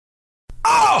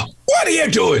What are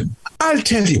you doing? I'll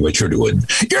tell you what you're doing.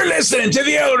 You're listening to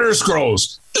the Elder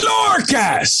Scrolls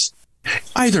Lorecast.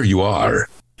 Either you are,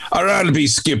 or I'll be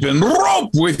skipping rope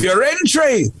with your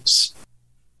entrails.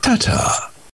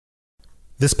 Ta-ta.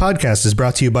 This podcast is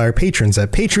brought to you by our patrons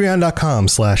at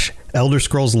patreon.com/Elder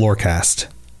Scrolls Lorecast.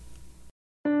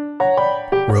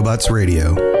 Robots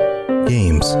Radio.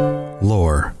 Games,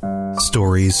 lore,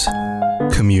 stories,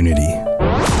 community.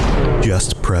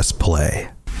 Just press play.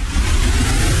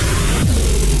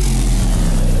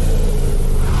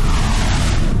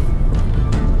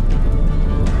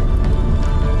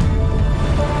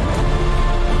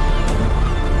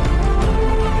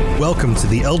 Welcome to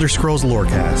the Elder Scrolls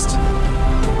Lorecast,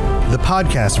 the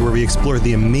podcast where we explore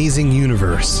the amazing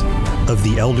universe of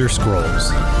the Elder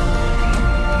Scrolls.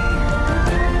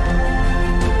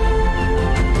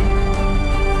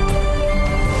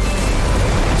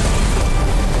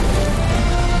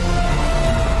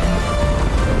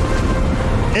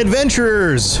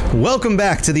 Adventurers, welcome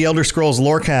back to the Elder Scrolls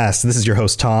Lorecast. This is your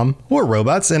host, Tom, or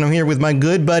Robots, and I'm here with my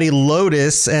good buddy,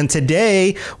 Lotus, and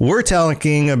today we're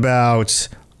talking about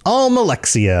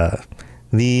Almalexia.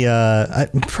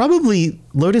 Probably,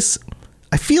 Lotus,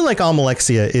 I feel like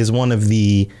Almalexia is one of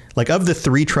the, of the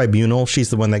three tribunal,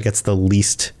 she's the one that gets the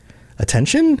least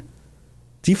attention.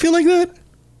 Do you feel like that?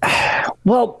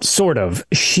 Well, sort of.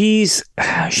 She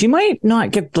might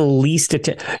not get the least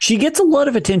attention. She gets a lot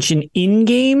of attention in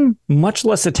game, much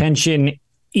less attention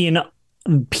in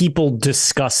people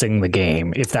discussing the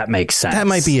game, if that makes sense. That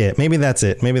might be it. Maybe that's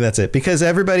it. Because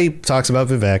everybody talks about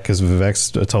Vivec because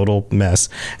Vivec's a total mess.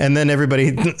 And then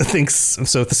everybody thinks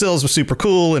Sothisil was super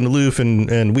cool and aloof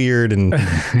and weird and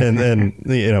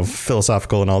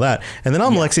philosophical and all that. And then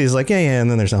Almalexia is like, yeah,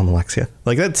 and then there's Almalexia.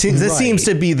 That seems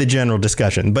to be the general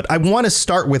discussion. But I want to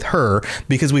start with her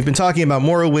because we've been talking about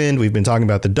Morrowind, we've been talking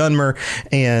about the Dunmer,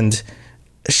 and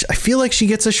I feel like she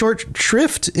gets a short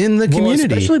shrift in the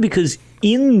community. Especially because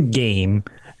in game,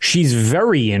 she's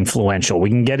very influential. We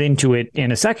can get into it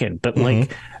in a second, but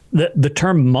the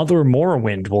term Mother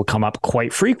Morrowind will come up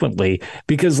quite frequently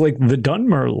because the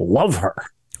Dunmer love her.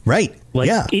 Right.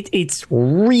 It's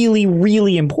really,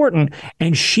 really important.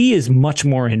 And she is much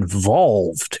more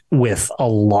involved with a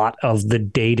lot of the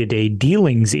day-to-day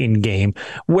dealings in game.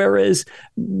 Whereas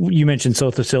you mentioned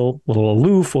Sothisil, a little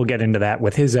aloof. We'll get into that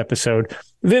with his episode.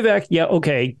 Vivec, yeah,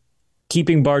 okay.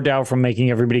 Keeping Bardau from making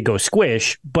everybody go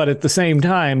squish. But at the same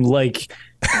time,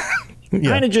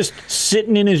 kind of just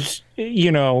sitting in his,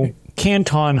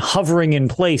 canton, hovering in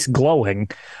place, glowing.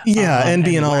 Yeah, and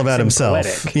being all about himself.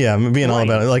 Poetic. Yeah, being all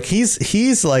about it.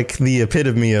 He's like the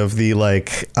epitome of the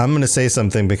I'm going to say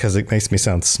something because it makes me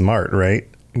sound smart, right?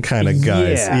 Kind of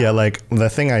guys. Yeah, the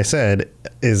thing I said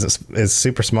is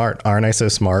super smart. Aren't I so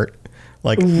smart?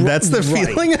 That's the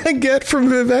feeling I get from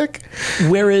Vivec.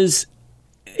 Whereas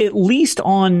at least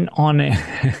on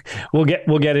we'll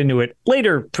get into it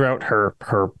later throughout her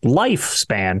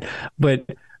lifespan, but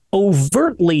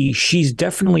overtly, she's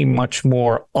definitely much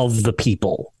more of the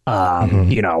people,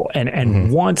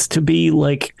 and wants to be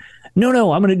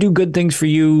no, I'm going to do good things for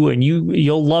you and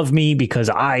you'll love me because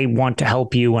I want to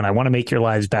help you and I want to make your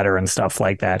lives better and stuff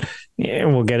like that.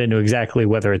 And we'll get into exactly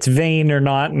whether it's vain or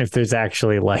not. And if there's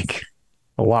actually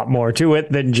a lot more to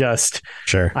it than just,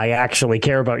 sure, I actually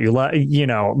care about you,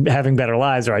 having better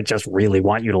lives, or I just really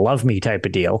want you to love me type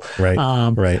of deal. Right.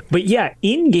 Right. But yeah,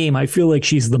 in game, I feel like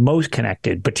she's the most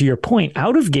connected. But to your point,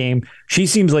 out of game, she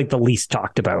seems like the least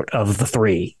talked about of the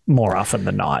three more often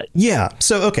than not. Yeah.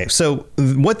 So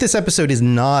what this episode is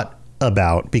not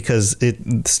about, because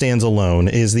it stands alone,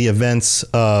 is the events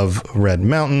of Red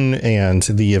Mountain and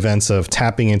the events of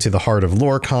tapping into the heart of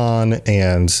Lorkhan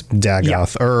and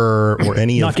Dagoth or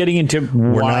any not getting into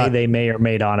why they may or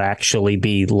may not actually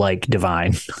be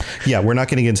divine. Yeah, we're not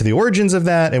getting into the origins of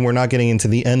that, and we're not getting into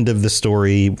the end of the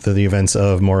story, the events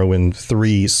of Morrowind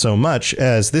 3 so much,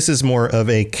 as this is more of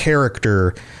a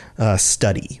character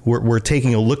study. We're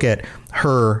taking a look at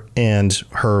her and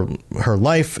her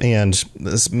life, and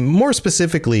more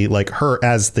specifically her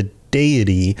as the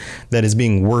deity that is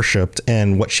being worshipped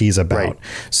and what she's about. Right.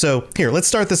 So here, let's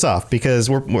start this off because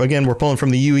we're pulling from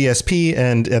the UESP,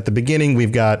 and at the beginning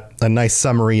we've got a nice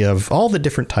summary of all the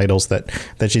different titles that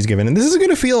she's given, and this is going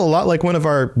to feel a lot like one of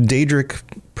our Daedric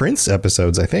Prince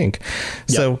episodes, I think. Yep.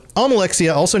 So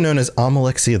Almalexia, also known as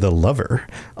Almalexia the Lover,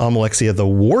 Almalexia the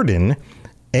Warden,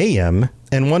 AM,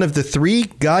 and one of the three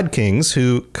god kings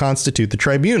who constitute the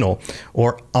tribunal,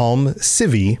 or Alm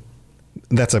Civi,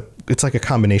 it's like a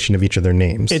combination of each of their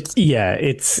names. It's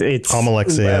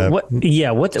Amalexia.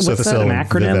 what's that, an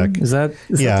acronym? Vivek. Is that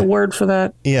the word for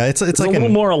that? Yeah, it's like a little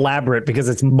more elaborate because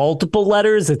it's multiple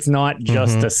letters. It's not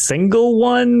just a single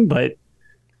one, but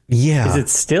yeah. Is it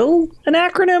still an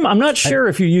acronym? I'm not sure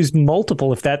if you use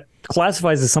multiple, if that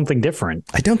classifies as something different.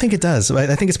 I don't think it does.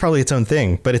 I think it's probably its own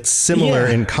thing, but it's similar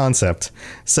in concept.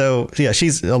 So yeah,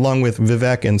 she's along with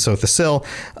Vivek and Sotha Sil,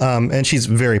 and she's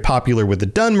very popular with the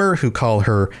Dunmer, who call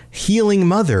her Healing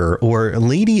Mother or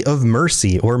Lady of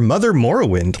Mercy or Mother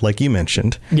Morrowind, like you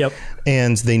mentioned. Yep.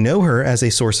 And they know her as a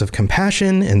source of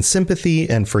compassion and sympathy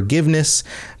and forgiveness,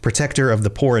 protector of the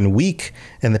poor and weak,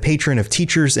 and the patron of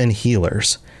teachers and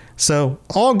healers. So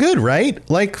all good, right?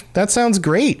 Like, that sounds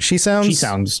great. She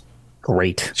sounds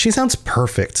great. She sounds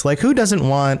perfect. Like, who doesn't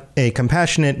want a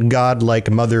compassionate, godlike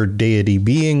mother deity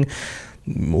being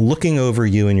looking over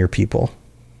you and your people?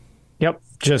 Yep.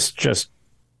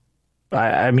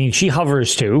 I mean, she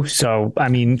hovers too. So, I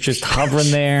mean, just hovering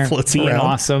there, being around.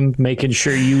 Awesome, making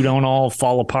sure you don't all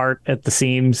fall apart at the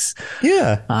seams.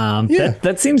 Yeah.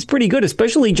 That seems pretty good,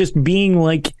 especially just being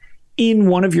like in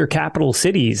one of your capital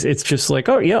cities. It's just like,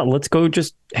 oh yeah, let's go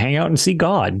just hang out and see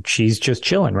God. She's just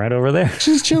chilling right over there.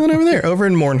 She's chilling over there, over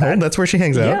in Mournhold. That's where she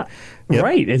hangs out. Yeah. Yep.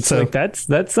 Right. It's like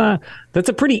that's a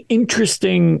pretty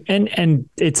interesting and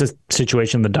it's a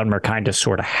situation the Dunmer kind of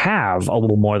sort of have a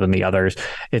little more than the others.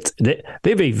 They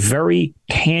have a very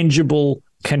tangible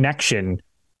connection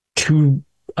to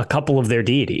a couple of their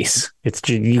deities. It's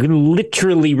just, you can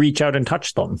literally reach out and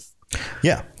touch them.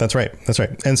 Yeah, that's right.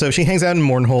 And so she hangs out in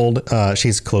Mournhold.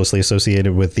 She's closely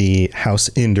associated with the House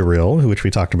Indoril, which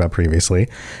we talked about previously.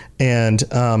 And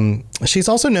she's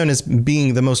also known as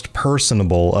being the most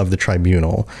personable of the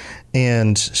tribunal.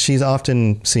 And she's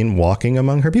often seen walking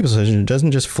among her people. So she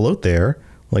doesn't just float there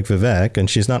like Vivek. And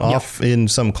she's not off in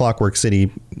some Clockwork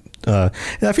City. I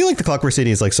feel like the Clockwork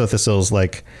City is like Sotha Sil's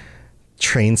like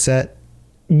train set.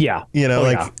 Yeah.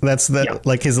 That's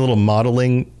like his little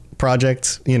modeling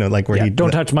project, like where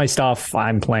don't touch my stuff.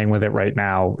 I'm playing with it right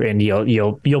now, and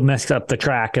you'll mess up the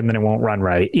track, and then it won't run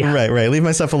right. Yeah, right. Leave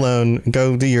my stuff alone.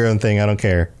 Go do your own thing. I don't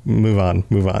care. Move on.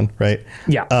 Right.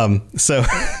 Yeah. So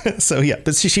yeah.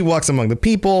 But she walks among the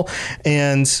people,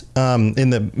 and in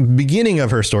the beginning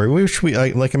of her story, which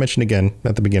like I mentioned again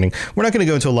at the beginning, we're not going to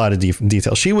go into a lot of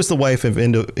detail. She was the wife of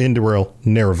Indoril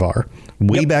Nerevar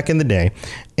way back in the day,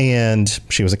 and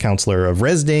she was a counselor of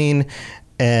Resdayn.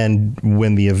 And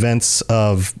when the events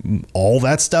of all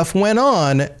that stuff went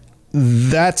on,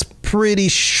 that's pretty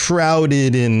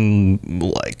shrouded in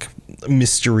like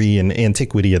mystery and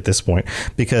antiquity at this point,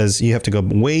 because you have to go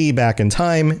way back in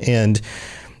time. And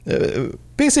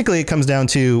basically it comes down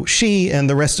to she and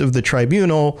the rest of the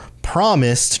tribunal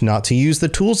promised not to use the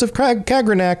tools of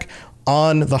Kagranak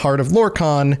on the heart of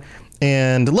Lorkhan.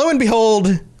 And lo and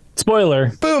behold,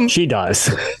 spoiler, boom, she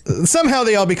does. Somehow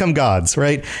they all become gods,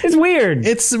 right? It's weird.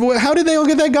 How did they all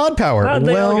get that god power? How did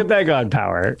they all get that god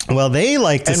power? Well, they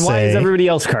like to say... And why is everybody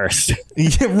else cursed?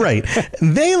 Yeah, right.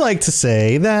 They like to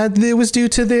say that it was due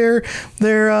to the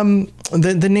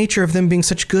nature of them being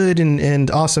such good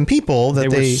and awesome people that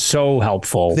they were so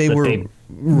helpful. They were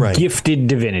gifted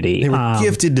divinity. They were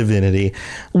gifted divinity.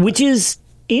 Which is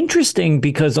interesting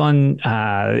because on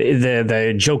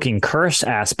the joking curse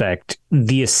aspect,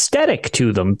 the aesthetic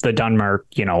to them, the Dunmer,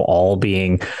 all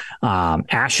being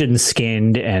ashen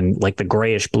skinned and like the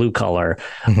grayish blue color,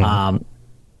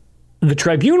 the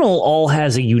tribunal all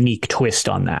has a unique twist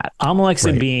on that.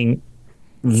 Amalexia being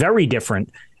very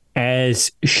different,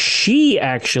 as she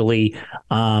actually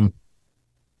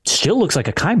still looks like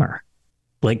a Chimer.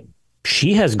 Like,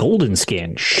 she has golden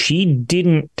skin. She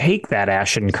didn't take that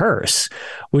ashen curse,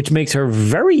 which makes her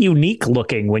very unique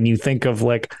looking when you think of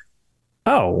like,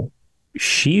 oh,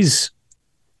 she's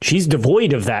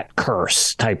devoid of that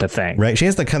curse type of thing. Right. She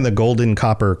has the kind of golden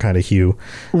copper kind of hue.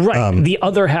 Right. The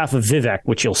other half of Vivek,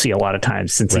 which you'll see a lot of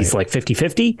times since he's like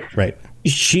 50-50. Right.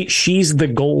 She's the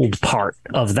gold part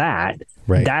of that.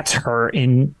 Right. That's her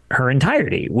in her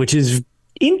entirety, which is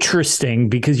interesting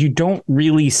because you don't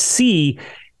really see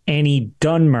any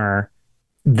Dunmer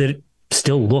that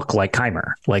still look like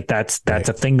Chimer. Like that's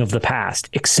a thing of the past,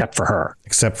 except for her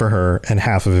and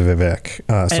half of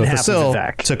Vivek. So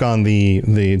Thasil took on the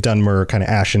Dunmer kind of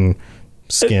ashen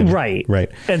skin. Right.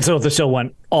 And so Thasil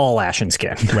went all ashen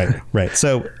skin. Right.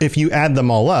 So if you add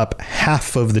them all up,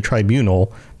 half of the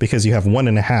tribunal, because you have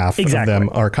 1.5 of them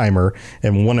are Chimer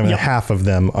and 1.5 of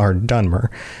them are Dunmer.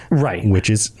 Right. Which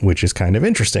is kind of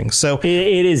interesting. So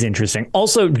it is interesting.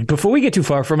 Also, before we get too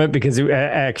far from it, because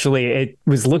it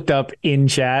was looked up in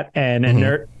chat and a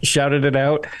nerd shouted it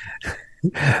out.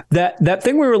 that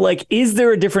thing where we were like, is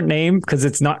there a different name? Because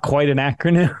it's not quite an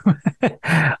acronym.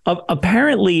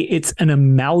 Apparently, it's an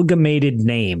amalgamated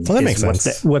name. Well, that makes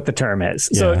sense. What the term is.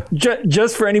 Yeah. So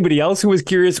just for anybody else who was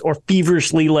curious or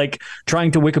feverishly like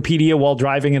trying to Wikipedia while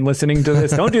driving and listening to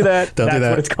this, don't do that. Don't That's do that.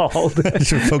 what it's called.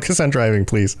 Focus on driving,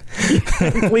 please.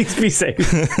 Please be safe.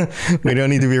 We don't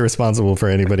need to be responsible for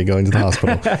anybody going to the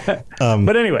hospital.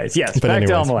 But anyways, yes, back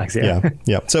to Almalexia.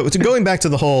 Yeah. So going back to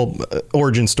the whole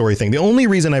origin story thing, the only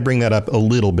reason I bring that up a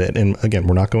little bit, and again,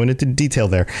 we're not going into detail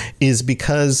there, is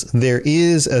because there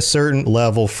is a certain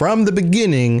level from the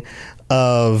beginning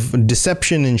of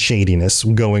deception and shadiness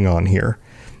going on here.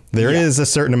 There is a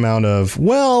certain amount of,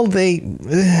 well, they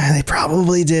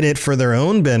probably did it for their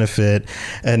own benefit.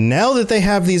 And now that they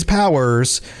have these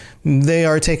powers, they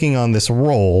are taking on this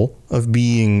role of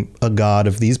being a god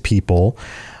of these people.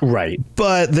 Right.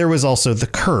 But there was also the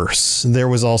curse. There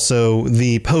was also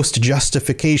the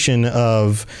post-justification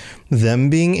of them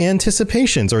being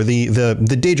anticipations, or the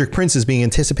Daedric princes being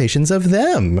anticipations of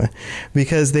them,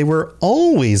 because they were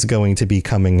always going to be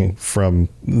coming from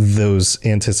those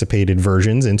anticipated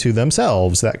versions into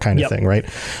themselves, that kind of thing, right?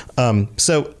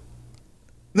 So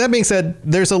that being said,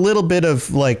 there's a little bit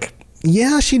of like,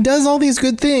 yeah, she does all these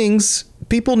good things.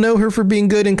 People know her for being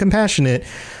good and compassionate,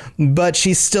 but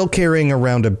she's still carrying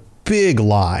around a big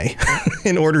lie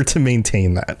in order to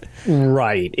maintain that.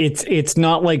 Right. It's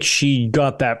not like she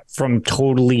got that from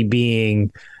totally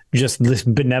being just this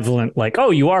benevolent, like,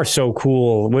 oh, you are so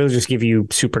cool, we'll just give you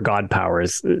super god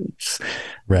powers. It's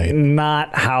right.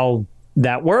 Not how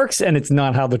that works, and it's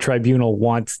not how the tribunal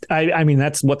wants. I mean,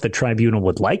 that's what the tribunal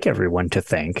would like everyone to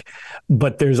think,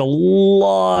 but there's a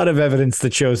lot of evidence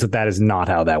that shows that is not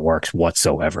how that works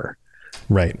whatsoever.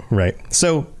 Right.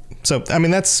 So I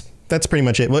mean, that's pretty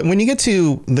much it. When you get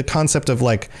to the concept of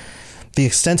like the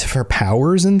extent of her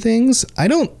powers and things,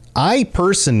 I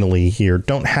personally here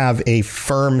don't have a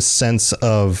firm sense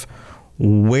of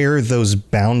where those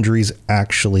boundaries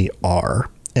actually are.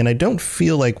 And I don't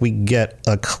feel like we get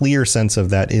a clear sense of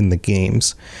that in the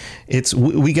games.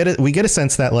 We get a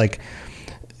sense that like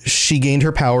she gained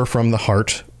her power from the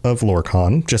heart of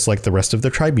Lorkhan, just like the rest of the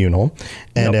tribunal.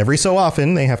 And every so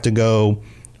often they have to go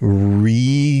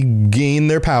regain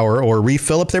their power or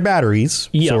refill up their batteries,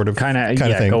 sort of kind of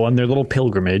thing. Go on their little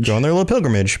pilgrimage.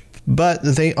 But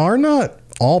they are not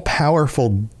all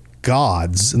powerful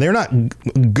gods. They're not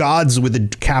gods with a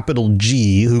capital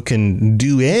G who can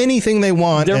do anything they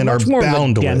want. They're and much are more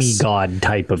boundless. Of a demigod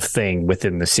type of thing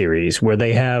within the series, where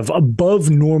they have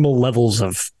above normal levels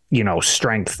of,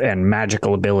 strength and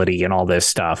magical ability and all this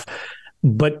stuff.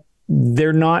 But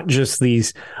they're not just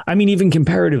these. I mean, even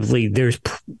comparatively, there's,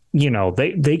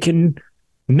 they can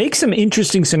make some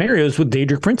interesting scenarios with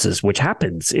Daedric princes, which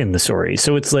happens in the story.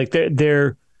 So it's like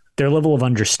their level of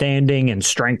understanding and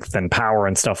strength and power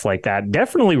and stuff like that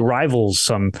definitely rivals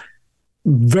some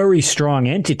very strong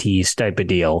entities type of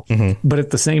deal. Mm-hmm. But at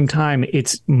the same time,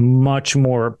 it's much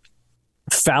more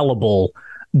fallible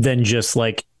than just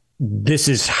like, this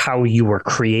is how you were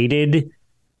created.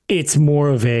 It's more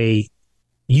of a,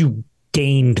 you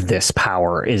gained this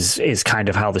power is kind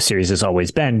of how the series has always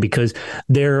been, because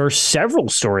there are several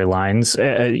storylines,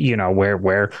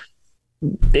 where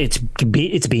it's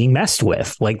being messed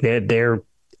with. Like their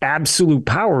absolute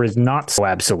power is not so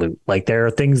absolute. Like there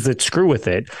are things that screw with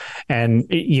it. And,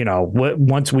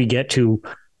 once we get to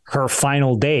her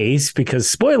final days, because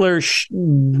spoiler,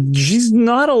 she's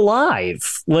not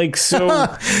alive. Like, so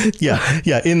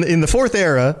yeah. In the fourth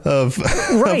era of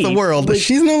the world, like,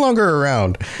 she's no longer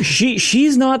around.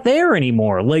 She's not there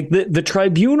anymore. Like the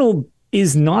tribunal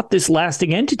is not this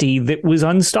lasting entity that was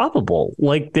unstoppable.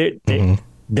 Like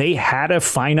they had a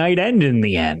finite end in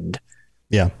the end.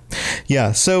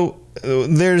 Yeah. So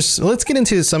let's get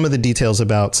into some of the details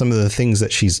about some of the things that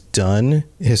she's done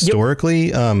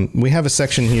historically. Yep. We have a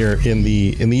section here in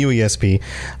the UESP,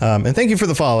 and thank you for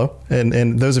the follow.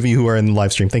 And those of you who are in the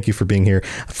live stream, thank you for being here.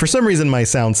 For some reason, my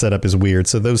sound setup is weird,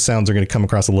 so those sounds are going to come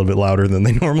across a little bit louder than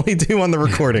they normally do on the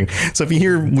recording. So if you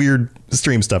hear weird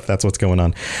stream stuff, that's what's going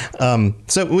on.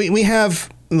 So we have,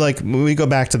 like, we go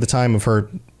back to the time of her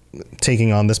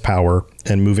taking on this power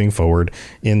and moving forward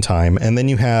in time. And then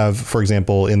you have, for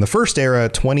example, in the first era,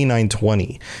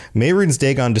 2920, Mehrunes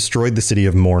Dagon destroyed the city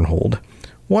of Mournhold.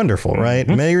 Wonderful, right?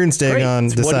 Mm-hmm. Mehrunes Dagon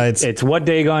decides... It's what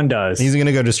Dagon does. He's going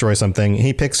to go destroy something.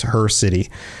 He picks her city.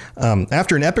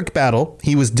 After an epic battle,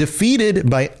 he was defeated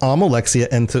by Almalexia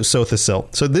and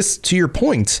Sothosil. So this, to your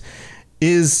point,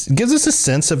 gives us a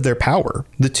sense of their power.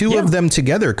 The two of them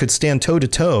together could stand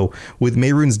toe-to-toe with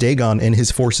Mehrunes Dagon and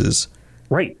his forces.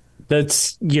 Right.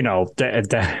 That's,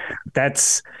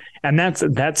 that's, And that's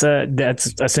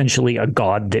essentially a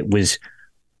god that was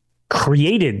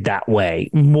created that way,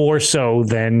 more so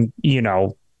than,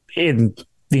 in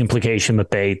the implication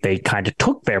that they kind of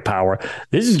took their power.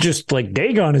 This is just like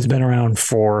Dagon has been around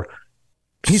for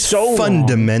He's so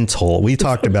fundamental. Long. We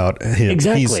talked about him.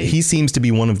 Exactly. He seems to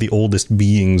be one of the oldest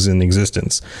beings in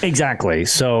existence. Exactly.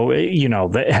 So,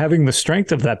 having the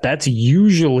strength of that's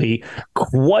usually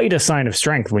quite a sign of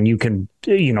strength when you can,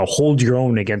 hold your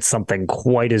own against something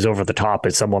quite as over the top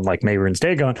as someone like Mehrunes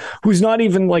Dagon, who's not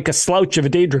even like a slouch of a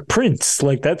Daedric prince.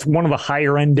 Like that's one of the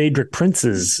higher end Daedric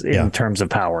princes in terms of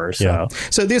power. So.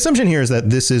 So the assumption here is that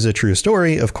this is a true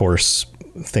story. Of course,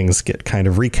 things get kind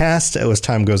of recast as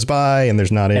time goes by and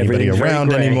there's not anybody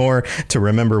around anymore to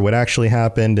remember what actually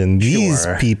happened. And these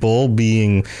people,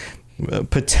 being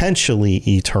potentially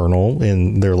eternal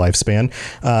in their lifespan,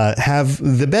 have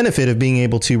the benefit of being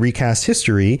able to recast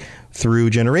history through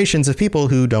generations of people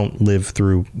who don't live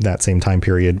through that same time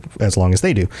period as long as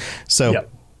they do. So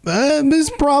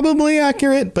is probably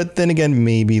accurate, but then again,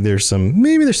 maybe there's some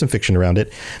fiction around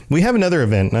it. We have another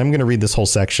event, and I'm going to read this whole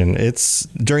section. It's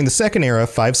during the Second Era,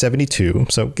 572,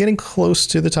 so getting close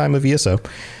to the time of ESO.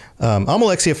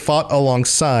 Almalexia fought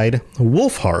alongside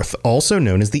Wulfharth, also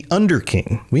known as the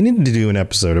Underking. We need to do an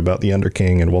episode about the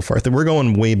Underking and Wulfharth, and we're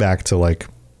going way back to like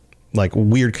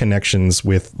weird connections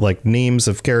with like names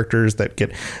of characters that get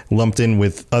lumped in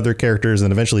with other characters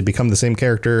and eventually become the same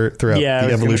character throughout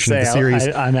the evolution of the series.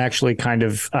 I'm actually kind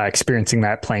of experiencing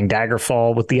that playing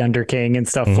Daggerfall with the Underking and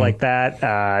stuff like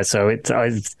that. So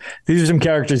these are some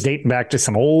characters dating back to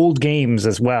some old games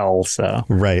as well. So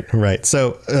right.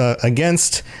 So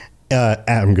against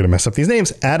I'm going to mess up these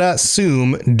names. Ada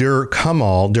Sum Dur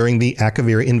Kamal during the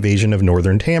Akaviri invasion of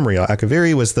northern Tamriel.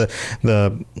 Akaviri was the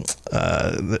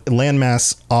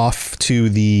landmass off to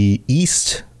the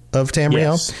east of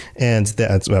Tamriel, and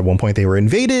that's at one point they were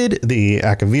invaded. The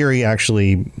Akaviri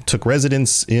actually took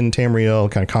residence in Tamriel,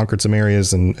 kind of conquered some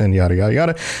areas, and yada yada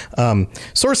yada.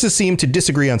 Sources seem to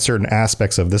disagree on certain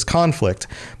aspects of this conflict.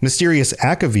 Mysterious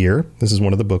Akavir, this is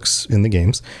one of the books in the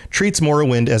games, treats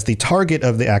Morrowind as the target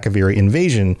of the Akaviri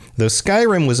invasion, though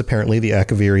Skyrim was apparently the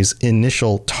Akaviri's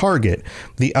initial target.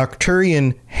 The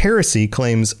Arcturian heresy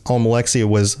claims Almalexia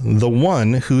was the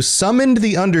one who summoned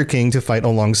the Underking to fight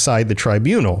alongside the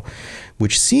Tribunal,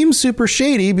 which seems super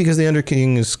shady because the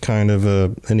Underking is kind of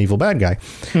an evil bad guy.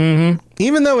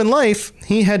 Even though in life,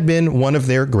 he had been one of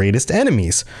their greatest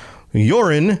enemies.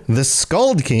 Yorin, the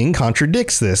Skald King,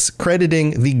 contradicts this,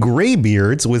 crediting the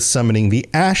Greybeards with summoning the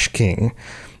Ash King.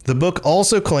 The book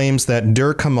also claims that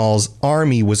Dur Kamal's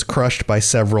army was crushed by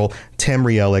several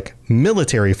Tamrielic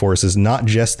military forces, not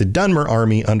just the Dunmer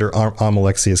army under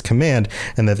Almalexia's command,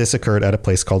 and that this occurred at a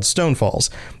place called Stonefalls.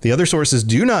 The other sources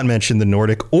do not mention the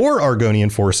Nordic or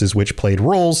Argonian forces which played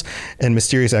roles, and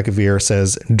Mysterious Akavir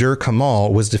says Dur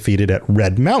Kamal was defeated at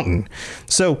Red Mountain.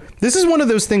 So this is one of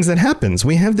those things that happens.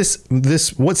 We have this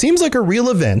what seems like a real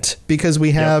event because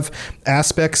we have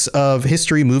aspects of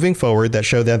history moving forward that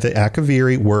show that the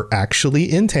Akaviri were actually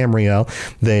in Tamriel.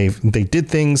 They did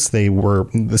things.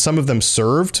 Some of them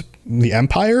served the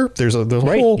Empire. There's a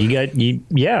whole. I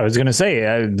was going to say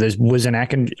there was an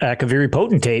Akaviri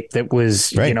potentate that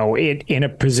was in a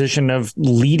position of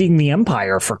leading the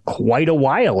Empire for quite a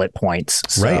while at points.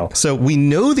 So. Right. So we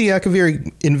know the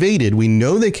Akaviri invaded. We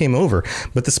know they came over,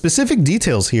 but the specific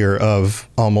details here of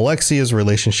Almalexia's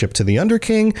relationship to the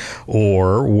Underking,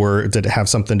 did it have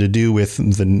something to do with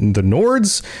the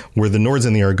Nords? Were the Nords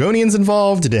and the Argonians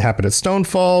involved? Did it happen at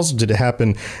Stonefalls? Did it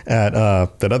happen at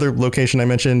that other location I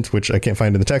mentioned, which I can't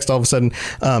find in the text all of a sudden?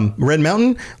 Red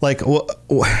Mountain,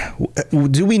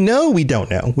 do we know? We don't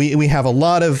know. We have a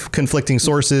lot of conflicting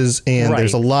sources, and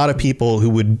there's a lot of people who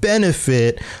would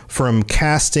benefit from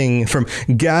gaslighting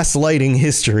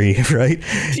history, right?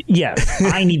 Yeah,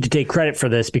 I need to take credit for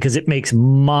this because it makes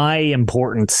my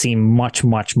importance seem much,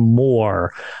 much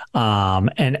more.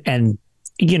 And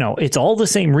it's all the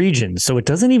same region, so it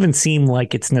doesn't even seem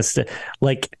like it's necessarily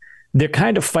like they're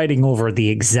kind of fighting over the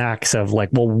exacts of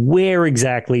where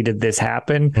exactly did this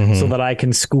happen, so that I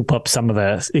can scoop up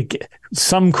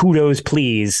some kudos,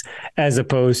 please, as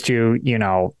opposed to,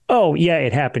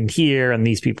 it happened here and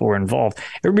these people were involved.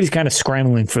 Everybody's kind of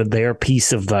scrambling for their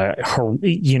piece of the,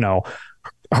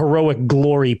 heroic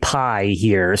glory pie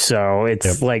here. So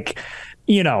it's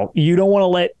you don't want to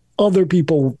let other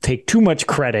people take too much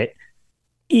credit,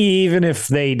 even if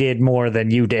they did more than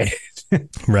you did.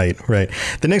 Right.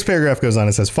 The next paragraph goes on.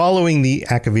 It says, following the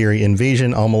Akaviri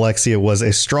invasion, Almalexia was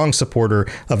a strong supporter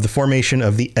of the formation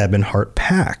of the Ebonheart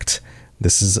Pact.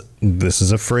 This is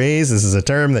a phrase. This is a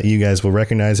term that you guys will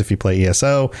recognize if you play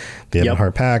ESO. The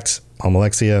Ebonheart Pact,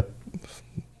 Almalexia,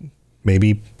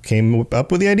 maybe came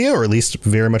up with the idea, or at least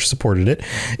very much supported it.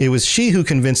 It was she who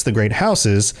convinced the Great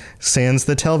Houses, sans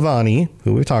the Telvanni,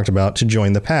 who we've talked about, to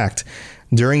join the pact.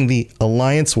 During the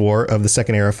Alliance War of the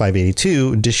Second Era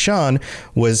 582, Deshawn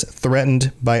was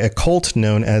threatened by a cult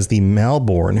known as the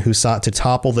Malborn, who sought to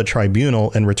topple the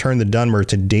tribunal and return the Dunmer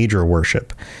to Daedra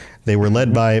worship. They were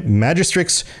led by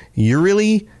Magistrix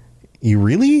Euryli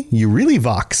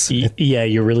Vox. Yeah,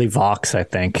 Euryli Vox, I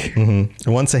think. Mm-hmm.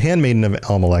 Once a handmaiden of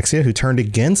Almalexia, who turned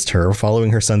against her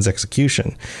following her son's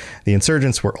execution. The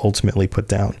insurgents were ultimately put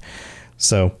down.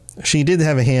 So she did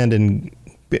have a hand in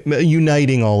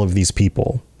uniting all of these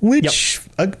people, which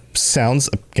sounds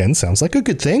like a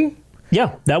good thing.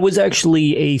 Yeah, that was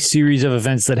actually a series of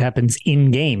events that happens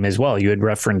in game as well. You had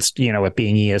referenced, it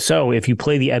being ESO. If you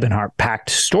play the Ebonheart Pact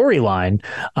storyline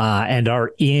and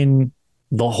are in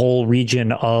the whole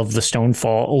region of the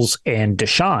Stonefalls and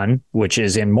Deshawn, which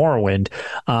is in Morrowind,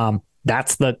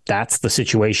 that's the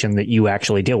situation that you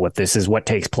actually deal with. This is what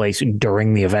takes place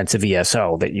during the events of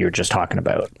ESO that you're just talking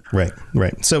about. Right.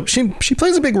 So she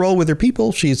plays a big role with her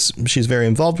people. She's very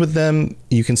involved with them.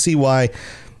 You can see why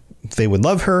they would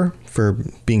love her for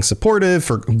being supportive,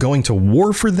 for going to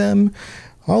war for them,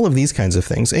 all of these kinds of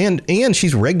things. And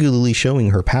she's regularly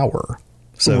showing her power.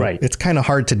 So It's kind of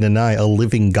hard to deny a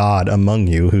living god among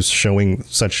you who's showing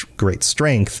such great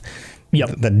strength.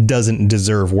 That doesn't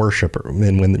deserve worship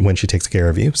when she takes care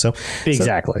of you. So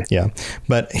exactly.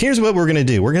 But here's what we're going to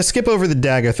do. We're going to skip over the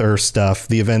Daggoth stuff,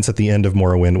 the events at the end of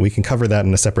Morrowind. We can cover that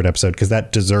in a separate episode because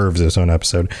that deserves its own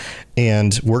episode.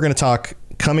 And we're going to talk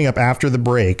coming up after the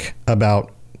break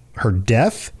about her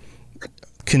death,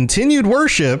 continued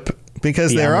worship,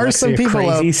 because there are some people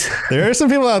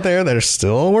out there that are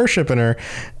still worshiping her.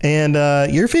 And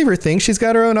your favorite thing, she's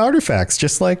got her own artifacts,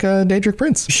 just like Daedric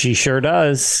Prince. She sure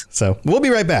does. So we'll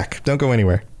be right back. Don't go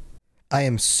anywhere. I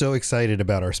am so excited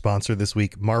about our sponsor this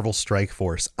week, Marvel Strike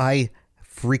Force. I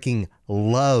freaking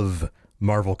love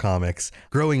Marvel Comics.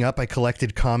 Growing up, I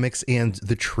collected comics and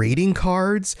the trading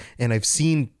cards, and I've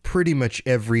seen pretty much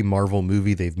every Marvel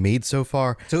movie they've made so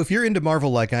far. So if you're into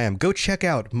Marvel like I am, go check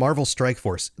out Marvel Strike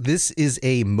Force. This is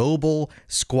a mobile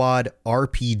squad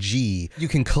RPG. You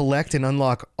can collect and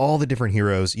unlock all the different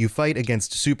heroes. You fight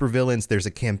against supervillains. There's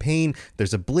a campaign,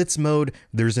 there's a blitz mode,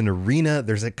 there's an arena,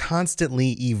 there's a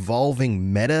constantly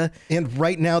evolving meta. And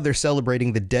right now they're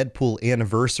celebrating the Deadpool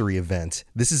anniversary event.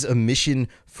 This is a mission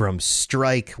from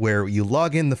Strike where you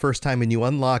log in the first time and you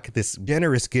unlock this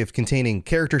generous gift containing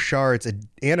character shards, an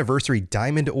anniversary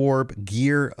diamond orb,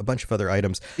 gear, a bunch of other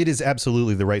items. It is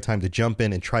absolutely the right time to jump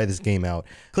in and try this game out.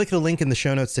 Click the link in the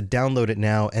show notes to download it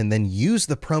now and then use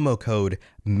the promo code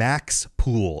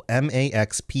MAXPOOL,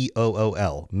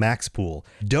 MAXPOOL, MAXPOOL.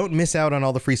 Don't miss out on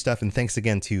all the free stuff, and thanks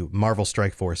again to Marvel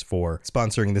Strike Force for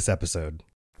sponsoring this episode.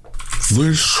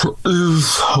 This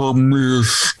is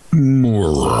Miss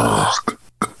Morak,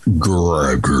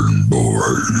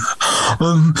 Dragonborn,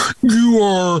 and you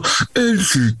are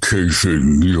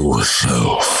educating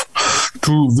yourself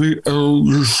to the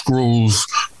Elder Scrolls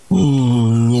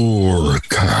Lorecast.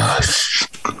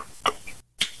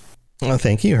 Well,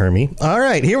 thank you, Hermie. All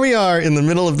right, here we are in the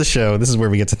middle of the show. This is where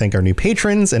we get to thank our new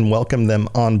patrons and welcome them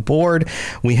on board.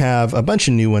 We have a bunch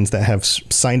of new ones that have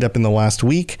signed up in the last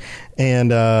week,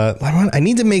 and I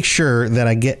need to make sure that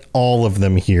I get all of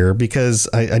them here because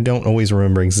I don't always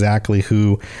remember exactly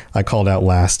who I called out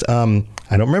last. I don't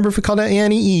remember if we called out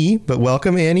Annie E, but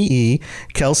welcome Annie E,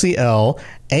 Kelsey L,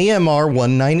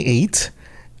 AMR198,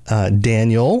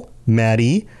 Daniel,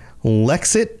 Maddie,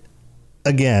 Lexit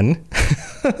again,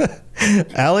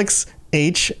 Alex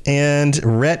H, and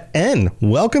Rhett N.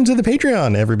 Welcome to the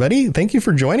Patreon, everybody. Thank you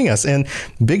for joining us. And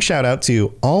big shout out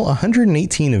to all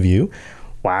 118 of you.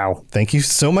 Wow. Thank you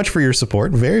so much for your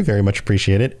support. Very, very much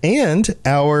appreciated. And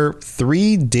our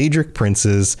 3 Daedric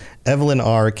Princes, Evelyn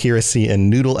R, Kira C,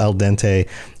 and Noodle Al Dente,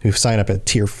 who sign up at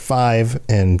tier 5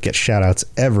 and get shout outs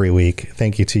every week.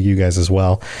 Thank you to you guys as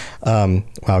well.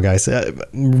 Wow, guys,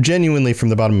 genuinely from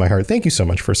the bottom of my heart, thank you so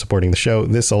much for supporting the show.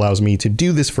 This allows me to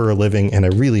do this for a living, and I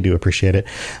really do appreciate it.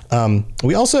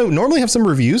 We also normally have some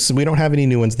reviews. We don't have any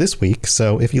new ones this week.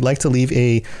 So if you'd like to leave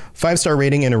a 5-star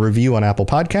rating and a review on Apple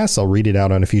Podcasts, I'll read it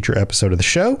out on a future episode of the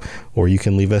show, or you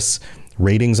can leave us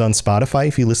ratings on Spotify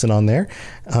if you listen on there.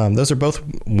 Those are both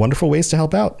wonderful ways to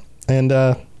help out. And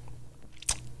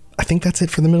I think that's it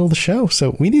for the middle of the show.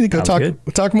 So we need to go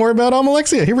talk more about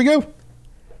Almalexia. Here we go.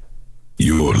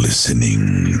 You're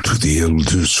listening to the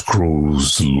Elder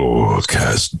Scrolls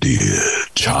Lorecast, dear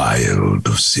child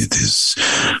of cities.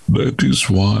 That is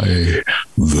why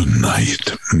the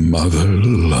Night Mother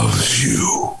loves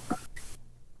you.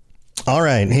 All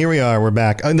right, here we are. We're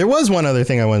back. There was one other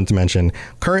thing I wanted to mention.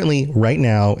 Currently, right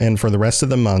now, and for the rest of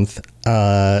the month,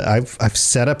 I've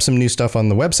set up some new stuff on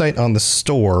the website, on the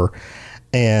store,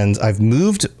 and I've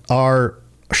moved our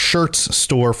shirts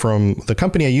store from the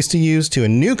company I used to use to a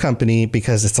new company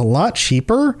because it's a lot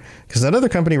cheaper, because that other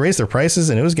company raised their prices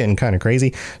and it was getting kind of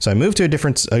crazy. So I moved to a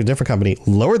different company,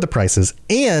 lowered the prices,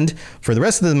 and for the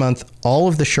rest of the month, all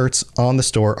of the shirts on the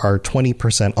store are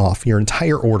 20% off your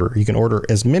entire order. You can order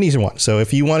as many as you want. So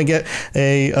if you want to get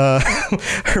a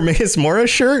Hermaeus Mora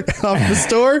shirt off the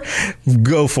store,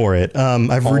 go for it.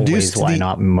 I've Always, reduced why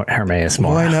not Hermaeus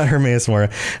Mora? Why not Hermaeus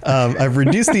Mora? I've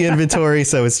reduced the inventory,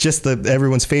 so it's just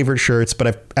everyone's favorite shirts, but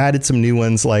I've added some new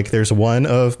ones. Like there's one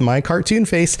of my cartoon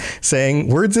face saying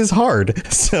 "Words is hard."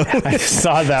 So I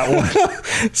saw that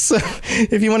one. So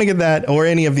if you want to get that or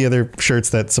any of the other shirts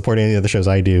that support any of the shows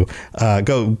I do,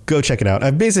 go check it out.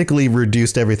 I've basically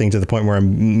reduced everything to the point where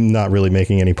I'm not really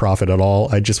making any profit at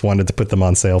all. I just wanted to put them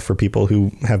on sale for people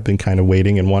who have been kind of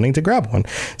waiting and wanting to grab one.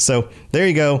 So there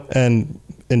you go. And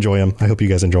enjoy them. I hope you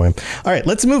guys enjoy them. All right,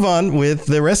 let's move on with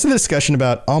the rest of the discussion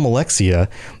about Almalexia.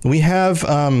 We have,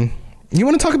 you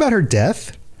want to talk about her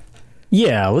death?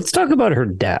 Yeah, let's talk about her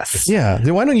death. Yeah,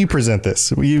 why don't you present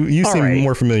this? You seem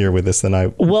more familiar with this than I.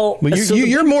 Well,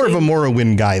 you're more of a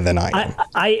Morrowind guy than I am.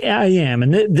 I am,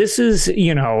 and this is,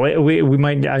 we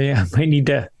might need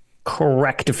to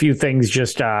correct a few things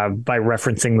just by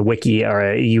referencing the wiki or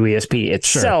UESP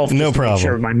itself. Sure, no problem. Make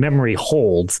sure my memory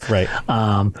holds. Right.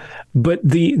 But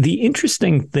the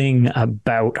interesting thing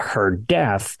about her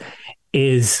death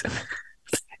is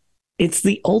it's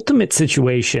the ultimate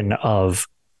situation of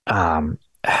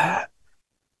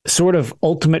sort of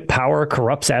ultimate power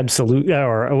corrupts absolute,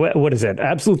 or what is it?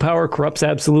 Absolute power corrupts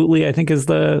absolutely, I think is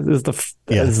the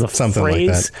something phrase.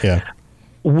 like that. Yeah.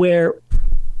 Where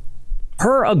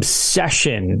her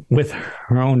obsession with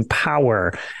her own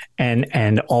power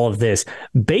and all of this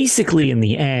basically in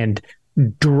the end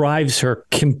drives her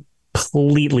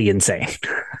completely insane.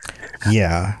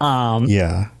 Yeah.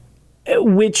 Yeah.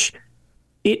 Which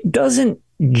it doesn't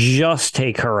just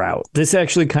take her out. This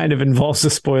actually kind of involves a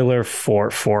spoiler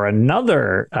for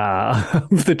another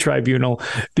of the tribunal,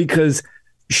 because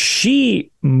she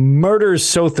murders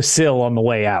Sotha Sil on the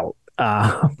way out.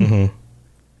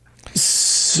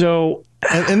 So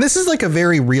and this is like a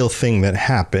very real thing that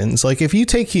happens. Like if you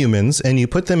take humans and you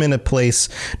put them in a place,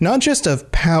 not just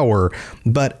of power,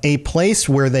 but a place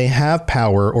where they have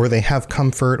power or they have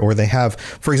comfort or they have,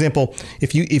 for example,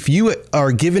 if you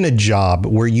are given a job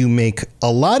where you make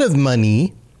a lot of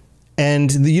money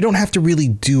and you don't have to really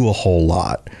do a whole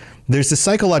lot, there's a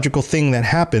psychological thing that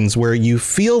happens where you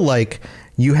feel like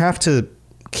you have to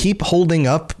keep holding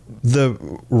up the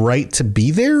right to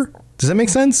be there. Does that make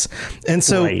sense? And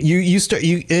so right.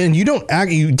 you don't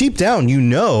act, you deep down, you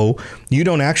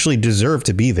don't actually deserve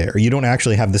to be there. You don't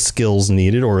actually have the skills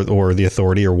needed or the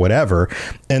authority or whatever.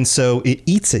 And so it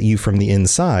eats at you from the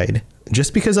inside.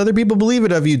 Just because other people believe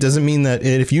it of you doesn't mean that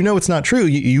if you know it's not true,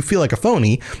 you feel like a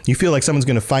phony. You feel like someone's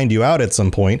going to find you out at some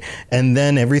point, and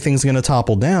then everything's going to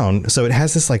topple down. So it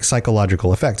has this like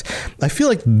psychological effect. I feel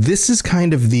like this is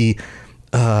kind of the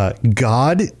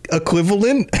God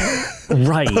equivalent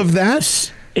right of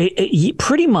that.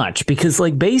 Pretty much, because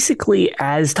like basically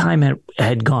as time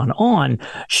had gone on,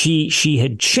 she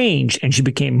had changed and she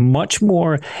became much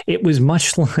more. It was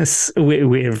much less.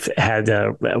 We've had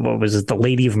what was it? The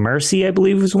Lady of Mercy, I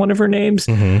believe, was one of her names.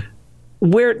 Mm-hmm.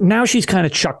 Where now she's kind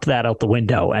of chucked that out the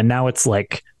window, and now it's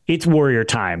like it's warrior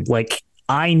time. Like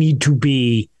I need to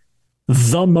be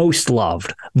the most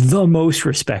loved, the most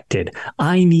respected.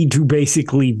 I need to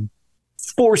basically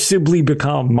forcibly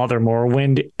become Mother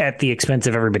Morrowind at the expense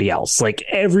of everybody else. Like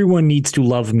everyone needs to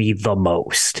love me the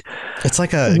most. It's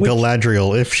like a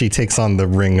Galadriel if she takes on the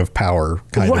Ring of Power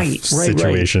kind of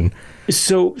situation. Right.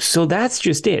 So that's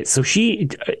just it. So she,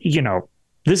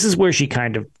 this is where she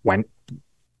kind of went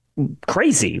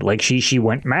crazy. Like she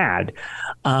went mad.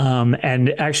 And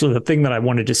actually the thing that I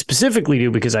wanted to specifically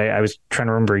do, because I was trying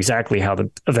to remember exactly how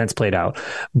the events played out,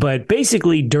 but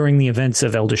basically during the events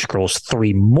of Elder Scrolls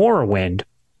 3 Morrowind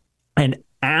and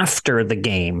after the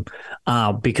game,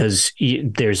 because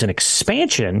there's an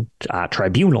expansion,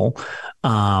 Tribunal,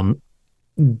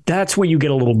 that's where you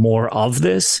get a little more of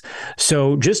this.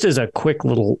 So just as a quick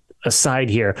little aside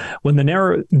here, when the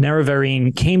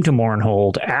Nerevarine came to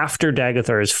Mournhold after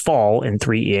Dagathar's fall in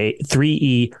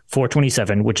 3E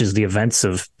 427, which is the events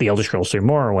of the Elder Scrolls 3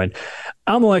 Morrowind,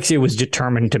 Almalexia was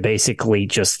determined to basically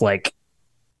just like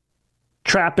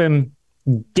trap him,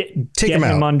 get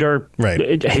him under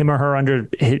him or her under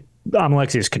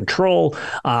Almalexia's control,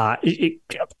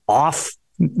 off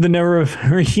the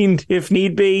Nerevarine if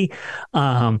need be.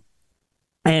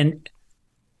 And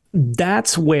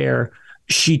that's where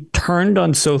she turned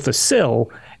on Sotha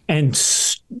Sil and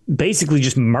basically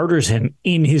just murders him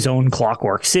in his own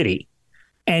Clockwork City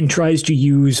and tries to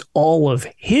use all of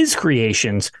his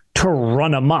creations to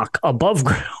run amok above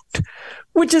ground,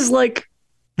 which is like,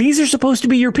 these are supposed to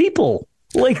be your people.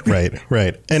 Like, right.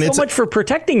 And so it's much for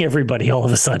protecting everybody all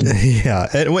of a sudden. Yeah.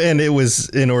 And it was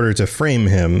in order to frame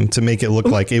him, to make it look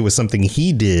like it was something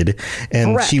he did,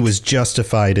 and Correct. she was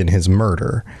justified in his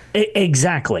murder.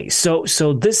 Exactly. So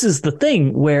this is the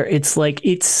thing where it's like,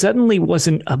 it suddenly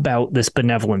wasn't about this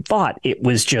benevolent thought. It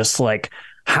was just like,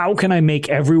 how can I make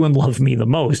everyone love me the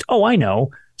most? Oh, I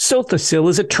know. Sotha Sil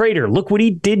is a traitor. Look what he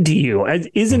did to you.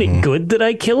 Isn't it good that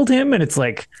I killed him? And it's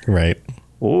like, right.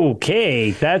 Okay,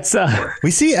 that's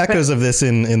we see echoes of this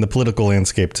in the political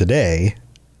landscape today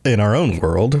in our own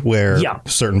world, where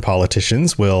certain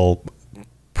politicians will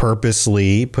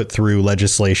purposely put through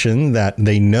legislation that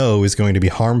they know is going to be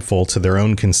harmful to their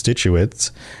own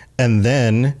constituents. And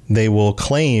then they will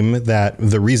claim that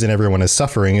the reason everyone is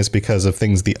suffering is because of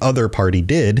things the other party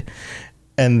did.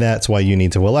 And that's why you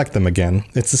need to elect them again.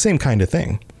 It's the same kind of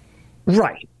thing.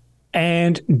 Right.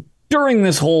 And during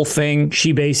this whole thing,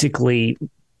 she basically,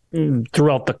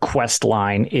 throughout the quest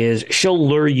line, is she'll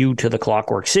lure you to the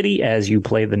Clockwork City as you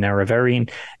play the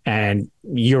Nerevarine, and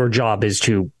your job is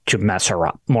to mess her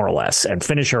up, more or less, and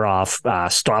finish her off,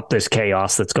 stop this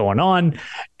chaos that's going on,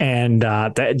 and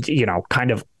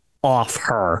kind of off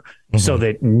her, so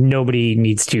that nobody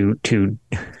needs to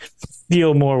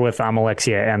deal more with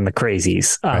Amalexia and the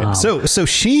crazies. Right. So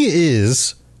she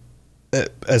is.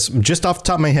 As just off the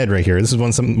top of my head right here, this is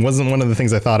wasn't one of the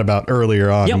things I thought about earlier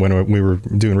on when we were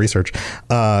doing research.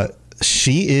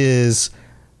 She is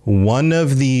one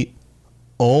of the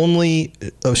only.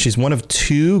 She's one of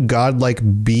two godlike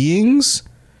beings.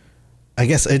 I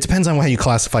guess it depends on how you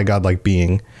classify godlike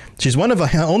being. She's one of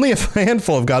only a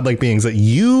handful of godlike beings that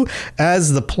you,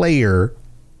 as the player,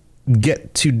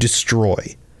 get to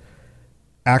destroy.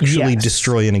 Actually,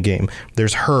 destroy in a game.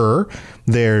 There's her.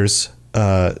 There's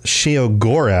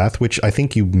Sheogorath, which I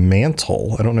think you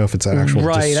mantle. I don't know if it's an actual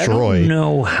destroy. I don't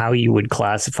know how you would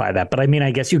classify that, but I mean,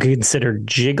 I guess you could consider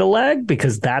Jiggalag,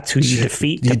 because that's who you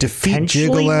defeat. You defeat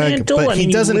Jiggalag, but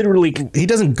he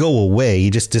doesn't go away. He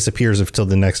just disappears until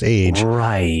the next age.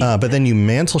 Right. But then you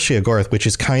mantle Sheogorath, which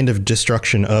is kind of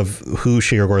destruction of who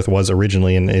Sheogorath was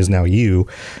originally and is now you.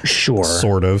 Sure.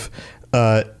 Sort of.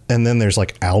 And then there's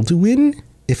like Alduin.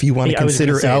 If you want to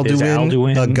consider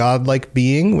Alduin a godlike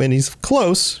being, when he's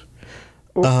close.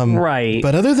 Right.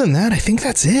 But other than that, I think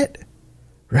that's it.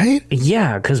 Right?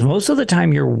 Yeah, because most of the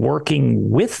time you're working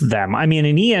with them. I mean,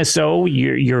 in ESO,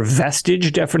 your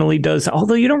vestige definitely does,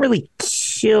 although you don't really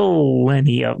kill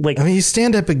any of, like, I mean, you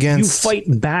stand up against... You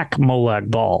fight back Molag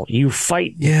Bal. You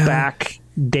fight back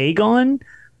Dagon.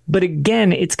 But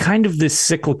again, it's kind of this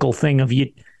cyclical thing of you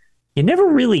never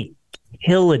really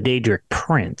kill a Daedric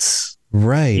prince.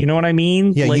 Right. You know what I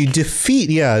mean? Yeah, you defeat...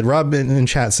 Yeah, Rob in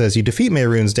chat says you defeat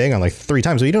Mehrunes Dagon like 3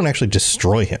 times, but you don't actually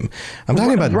destroy him. I'm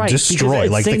talking about destroy.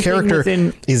 Like, the character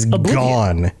is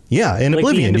gone. Yeah, in like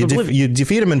Oblivion. You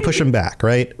defeat him and push him back,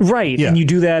 right? Right. Yeah. And you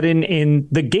do that in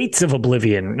the Gates of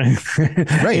Oblivion.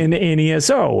 Right. in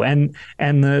ESO. And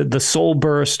the Soul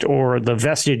Burst or the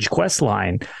Vestige quest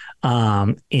line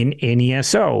in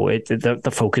ESO.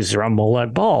 The focus is around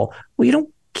Molag Bal. Well, you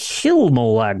don't kill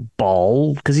Molag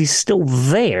Bal because he's still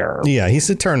there. Yeah, he's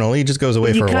eternal. He just goes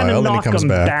away for a while, then he comes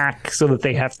back so that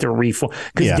they have to reform,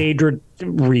 because Daedra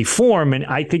reform, and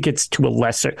I think it's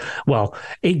to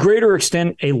a greater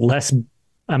extent, a less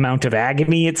amount of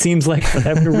agony, it seems like, for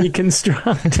them to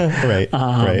reconstruct. Right.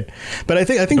 But I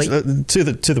think like, to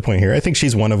the point here, I think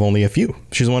she's one of only a few.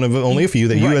 She's one of only a few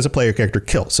that you as a player character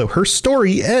kill. So her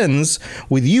story ends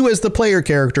with you as the player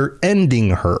character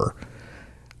ending her,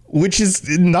 which is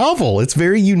novel. It's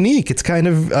very unique. It's kind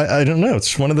of, I don't know.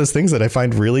 It's one of those things that I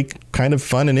find really kind of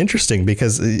fun and interesting,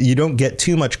 because you don't get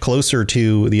too much closer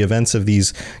to the events of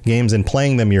these games and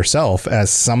playing them yourself as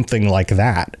something like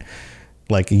that.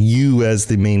 Like, you as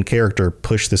the main character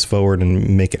push this forward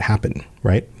and make it happen,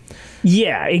 right?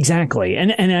 Yeah, exactly.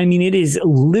 And I mean, it is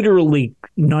literally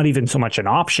not even so much an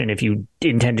option if you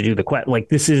intend to do the quest. Like,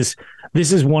 this is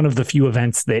one of the few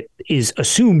events that is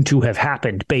assumed to have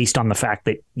happened based on the fact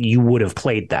that you would have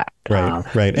played that.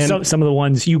 Right. And some of the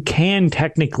ones you can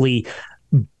technically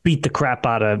beat the crap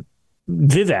out of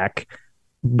Vivek,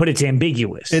 but it's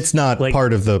ambiguous. It's not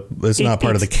part of the. It's not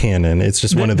part of the canon. It's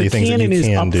just one of the things that you can do. The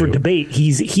canon is up for debate.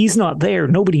 He's not there.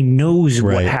 Nobody knows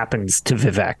what happens to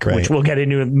Vivek, which we'll get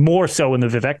into more so in the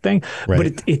Vivek thing.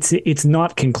 Right. But it's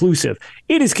not conclusive.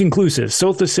 It is conclusive.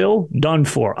 Sotha Sil, done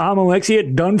for.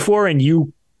 Amalexia, done for, and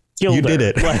you. You did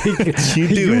it. Like,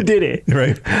 you did it.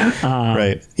 Right.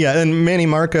 Right. Yeah. And Manny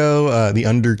Marco, the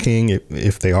Under King,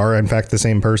 if they are in fact the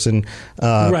same person,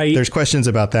 there's questions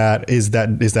about that. Is that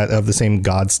of the same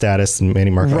god status? And Manny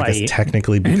Marco, I guess,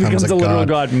 technically becomes a literal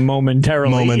god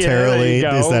momentarily.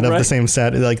 Yeah, is that of the same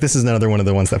status? Like, this is another one of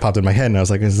the ones that popped in my head, and I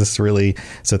was like, is this really?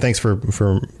 So thanks for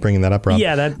bringing that up, Rob.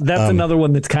 Yeah, that's another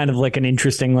one that's kind of like an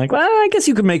interesting, like, well, I guess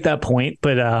you could make that point,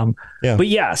 but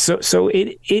so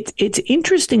it's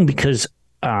interesting because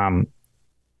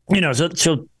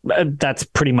so that's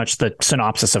pretty much the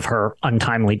synopsis of her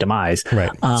untimely demise. Right.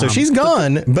 So she's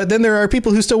gone, but then there are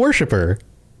people who still worship her.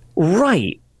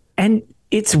 Right. And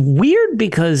it's weird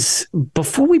because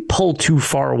before we pull too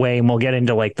far away, and we'll get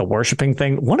into like the worshiping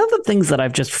thing, one of the things that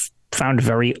I've just found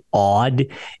very odd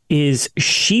is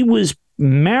she was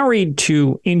married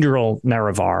to Indral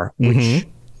Naravar, which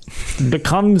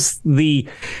becomes the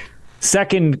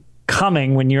second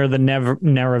coming when you're the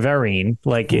Naravarine,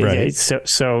 like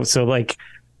so like,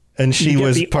 and she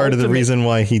was part of the reason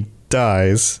why he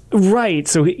dies, right?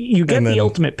 So you get the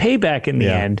ultimate payback in the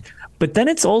end, but then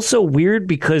it's also weird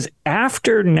because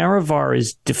after Naravar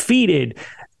is defeated,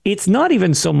 it's not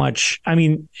even so much. I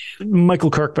mean,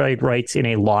 Michael Kirkbride writes in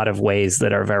a lot of ways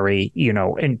that are very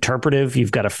interpretive.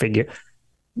 You've got to figure.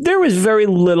 There was very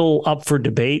little up for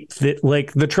debate that,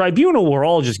 like, the tribunal were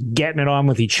all just getting it on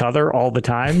with each other all the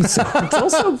time. So it's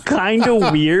also kind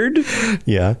of weird.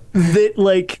 Yeah. That,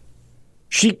 like,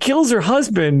 she kills her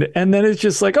husband and then it's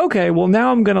just like, okay, well, now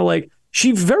I'm going to, like,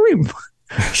 she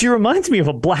reminds me of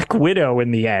a Black Widow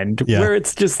in the end, where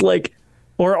it's just like,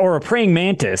 or a praying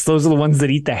mantis. Those are the ones that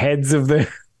eat the heads of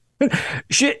the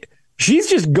shit. She's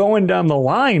just going down the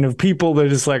line of people that are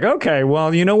just like, okay,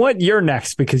 well, you know what? You're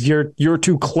next because you're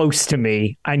too close to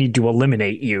me. I need to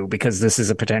eliminate you because this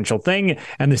is a potential thing.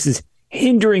 And this is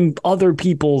hindering other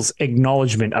people's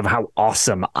acknowledgement of how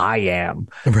awesome I am.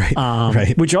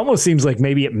 Right. Which almost seems like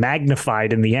maybe it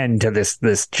magnified in the end to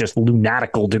this just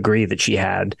lunatical degree that she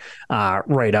had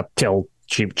right up till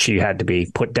she had to be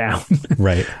put down.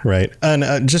 Right.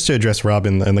 And just to address Rob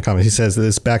in the comments, he says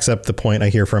this backs up the point I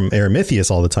hear from Eremithius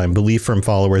all the time. Belief from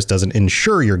followers doesn't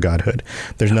ensure your godhood.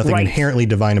 There's nothing inherently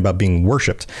divine about being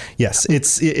worshipped. Yes,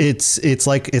 it's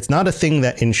like it's not a thing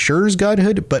that ensures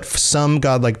godhood, but some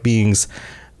godlike beings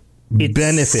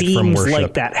benefit from worship.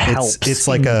 Like that helps. It's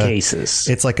like cases.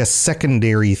 It's like a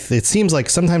secondary. It seems like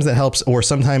sometimes that helps, or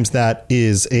sometimes that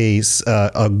is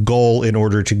a goal in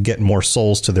order to get more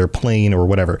souls to their plane or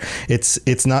whatever.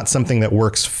 It's not something that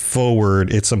works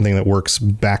forward. It's something that works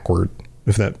backward.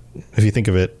 If you think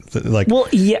of it like, well,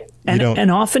 yeah, and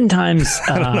oftentimes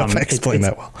I don't know if I explained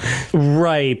that well.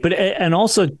 Right, but and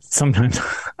also sometimes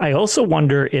I also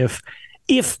wonder if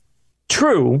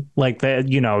true, like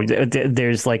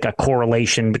there's like a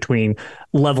correlation between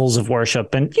levels of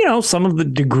worship and some of the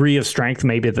degree of strength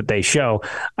maybe that they show.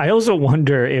 I also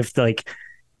wonder if like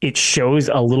it shows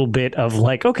a little bit of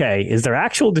like, okay, is there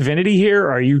actual divinity here?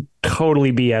 Or are you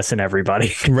totally BSing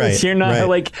everybody? Right. You're not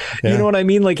like, you know what I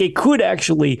mean? Like it could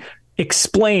actually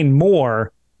explain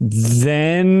more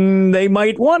than they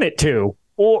might want it to,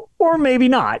 or maybe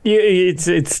not.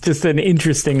 It's just an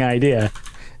interesting idea.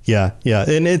 Yeah.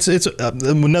 And it's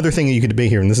another thing that you could debate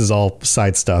here, and this is all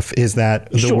side stuff, is that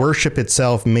the worship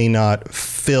itself may not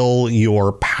fill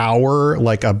your power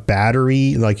like a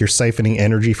battery, like you're siphoning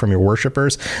energy from your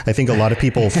worshipers. I think a lot of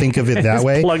people think of it that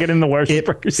way. Plug it in the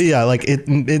worshipers. Like it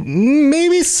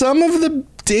maybe some of the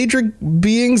Daedric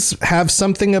beings have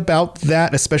something about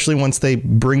that, especially once they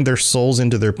bring their souls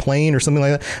into their plane or something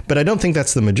like that. But I don't think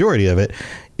that's the majority of it.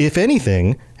 If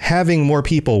anything, having more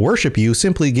people worship you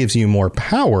simply gives you more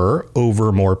power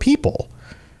over more people.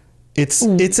 It's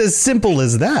as simple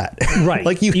as that. Right.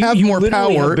 Like you have more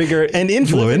power and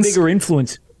influence. Bigger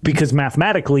influence. Because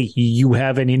mathematically, you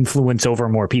have an influence over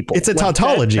more people. It's a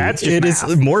tautology. It is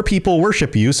more people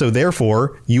worship you, so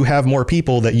therefore you have more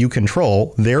people that you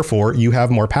control. Therefore, you have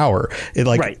more power.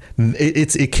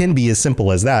 It can be as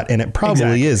simple as that, and it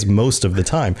probably is most of the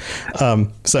time.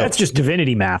 So that's just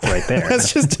divinity math right there.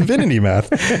 That's just divinity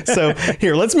math. So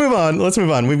here, let's move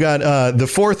on. We've got the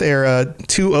Fourth Era,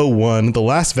 201. The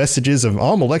last vestiges of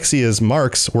Almalexia's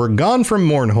marks were gone from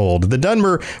Mournhold. The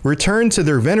Dunmer returned to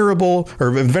their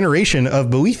veneration of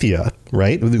Boethia,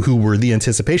 right, who were the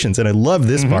Anticipations. And I love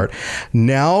this part,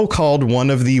 now called one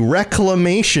of the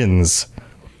Reclamations.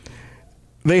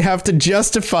 They have to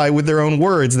justify with their own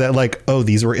words that, like, oh,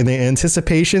 these were in the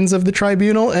anticipations of the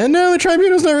tribunal, and no, the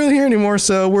tribunal's not really here anymore,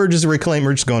 so we're just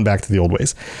going back to the old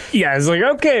ways. Yeah, it's like,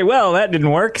 okay, well, that didn't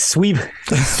work. Sweep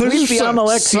the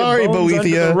Amalexia bones under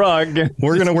the rug.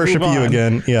 We're going to worship you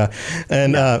again. Yeah.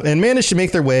 And managed to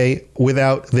make their way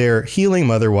without their healing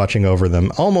mother watching over them.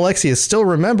 Amalexia is still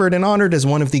remembered and honored as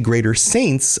one of the greater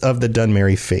saints of the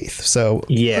Dunmeri faith. So,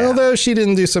 although she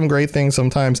didn't do some great things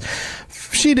sometimes,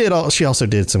 she also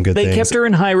did some good things. They kept her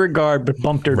in high regard, but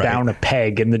bumped her down a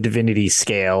peg in the divinity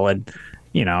scale, and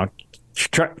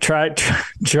try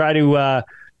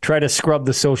to scrub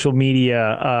the social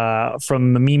media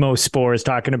from the Mimo spores,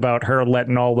 talking about her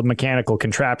letting all the mechanical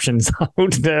contraptions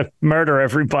out to murder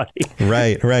everybody.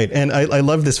 Right. And I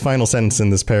love this final sentence in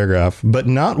this paragraph, but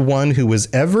not one who was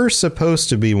ever supposed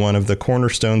to be one of the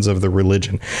cornerstones of the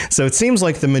religion. So it seems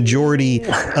like the majority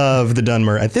of the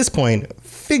Dunmer at this point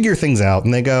figure things out,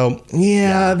 and they go,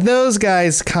 those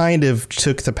guys kind of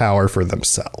took the power for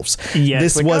themselves. Yeah,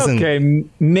 this wasn't okay.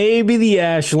 Maybe the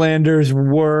Ashlanders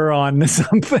were on to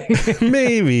something.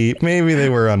 maybe they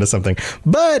were onto something.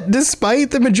 But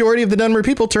despite the majority of the Dunmer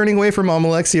people turning away from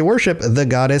Amalexia worship, the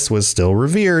goddess was still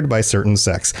revered by certain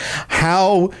sects.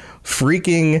 How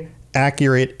freaking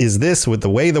accurate is this with the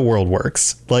way the world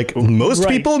works? Like, most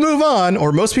people move on,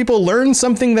 or most people learn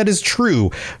something that is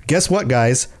true. Guess what,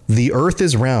 guys? The earth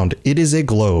is round. It is a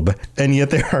globe. And yet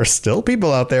there are still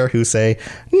people out there who say,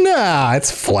 nah,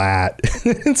 it's flat.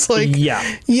 It's like,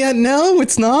 no,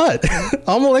 it's not.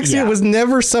 Amalexia was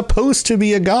never supposed to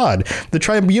be a god. The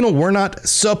tribunal were not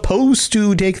supposed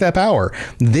to take that power.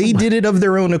 They did it of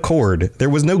their own accord. There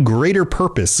was no greater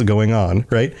purpose going on,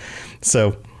 right?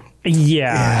 So...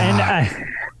 Yeah.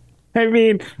 And I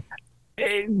mean,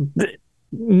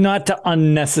 not to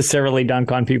unnecessarily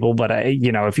dunk on people, but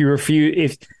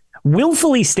if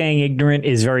willfully staying ignorant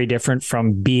is very different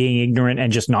from being ignorant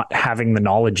and just not having the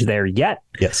knowledge there yet.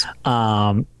 Yes.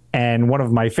 And one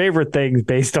of my favorite things,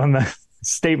 based on the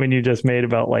statement you just made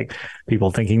about like people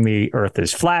thinking the earth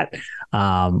is flat.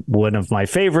 One of my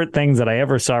favorite things that I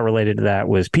ever saw related to that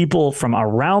was people from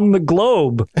around the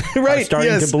globe are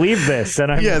starting to believe this.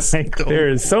 And I'm like, there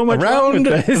is so much around wrong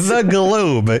with this. The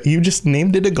globe. You just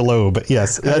named it a globe.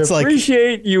 Yes. That's I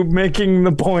appreciate you making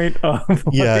the point of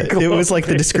it was like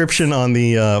the description on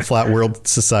the Flat World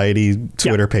Society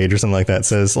Twitter page or something like that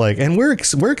says like, and we're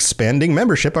expanding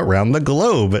membership around the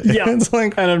globe. Yeah. It's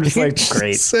like, and I'm just like,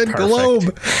 great. Said perfect.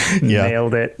 Globe. Yeah.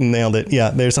 Nailed it.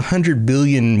 Yeah. There's 100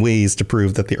 billion ways to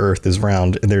prove that the earth is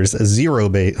round. There's 0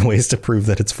 ways to prove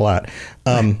that it's flat.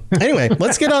 Anyway,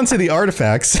 let's get on to the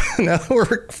artifacts. Now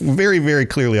we're very, very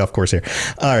clearly off course here.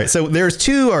 All right. So there's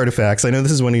 2 artifacts. I know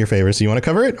this is one of your favorites. Do you want to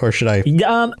cover it, or should I?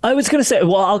 I was going to say,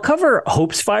 well, I'll cover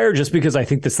Hope's Fire just because I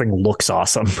think this thing looks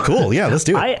awesome. Cool. Yeah, let's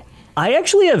do it. I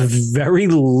actually have very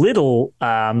little,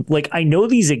 I know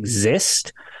these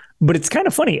exist, but it's kind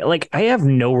of funny. Like, I have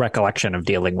no recollection of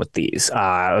dealing with these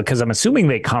because I'm assuming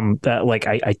they come,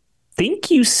 I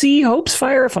think you see Hope's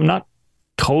Fire, if I'm not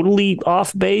totally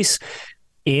off base,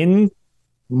 in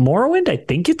Morrowind. I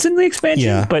think it's in the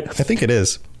expansion, but I think it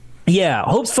is. Yeah,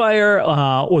 Hope's Fire,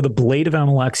 or the Blade of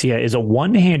Amalexia, is a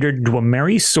one-handed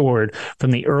Dwemer sword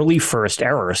from the early First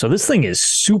Era. So this thing is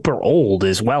super old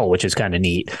as well, which is kind of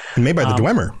neat. Made by the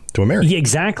Dwemer. Yeah,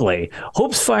 exactly.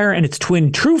 Hope's Fire and its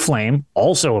twin True Flame,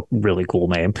 also a really cool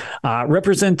name,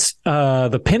 represents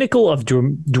the pinnacle of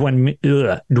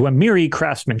Dwemeri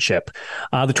craftsmanship.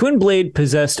 The twin blade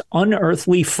possessed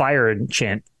unearthly fire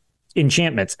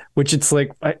enchantments, which it's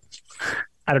like, I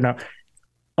don't know.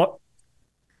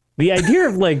 The idea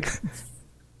of like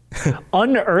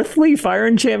unearthly fire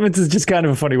enchantments is just kind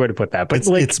of a funny way to put that. But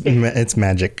it's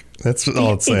magic. That's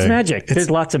all it's saying. It's magic. There's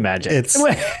lots of magic. It's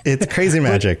crazy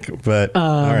magic, but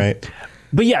all right.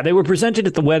 But yeah, they were presented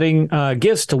at the wedding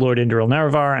gifts to Lord Indral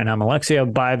Nerevar and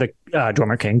Amalexia by the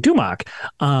Dwemer King Dumak.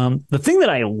 The thing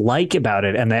that I like about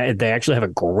it, and they actually have a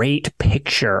great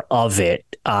picture of it,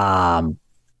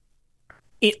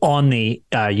 on the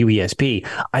UESP,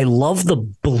 I love the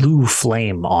blue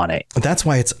flame on it. That's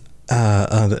why it's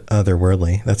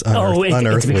otherworldly. That's unearthly.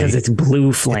 It's because it's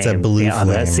blue flame. It's a blue flame.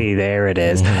 Let's see, there it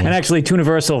is. Mm-hmm. And actually,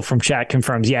 Tuniversal from chat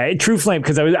confirms, True Flame,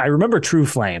 because I remember True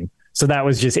Flame. So that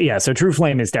was just, so True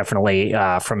Flame is definitely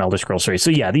from Elder Scrolls 3. So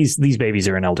yeah, these babies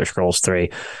are in Elder Scrolls 3,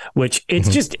 which it's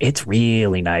just, it's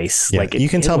really nice. Yeah, like you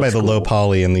can tell by the low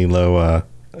poly and the low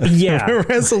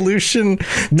resolution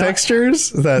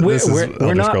textures that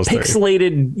we're not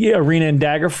pixelated Arena and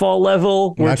Daggerfall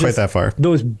level. We're not quite that far.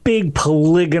 Those big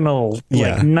polygonal,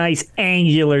 nice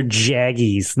angular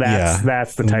jaggies.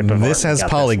 That's the type of this has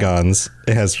polygons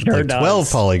It has Sure like 12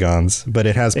 does. polygons, but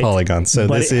it has polygons. So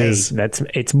But this hey, is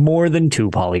it's more than 2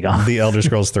 polygons. the Elder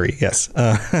Scrolls 3. Yes.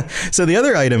 So the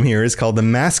other item here is called the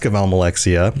Mask of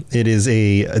Almalexia. It is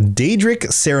a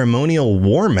Daedric ceremonial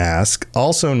war mask,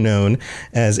 also known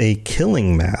as a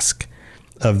killing mask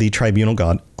of the tribunal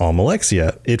god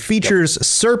Almalexia. It features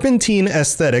serpentine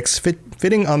aesthetics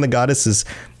fitting on the goddess's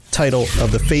title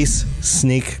of the face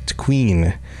snaked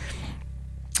queen.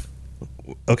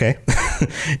 Okay.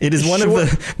 It is one of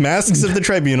the masks of the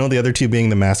tribunal, the other two being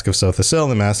the Mask of Sothosil,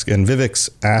 the mask, and Vivek's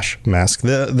Ash mask.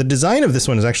 The design of this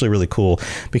one is actually really cool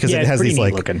because it has these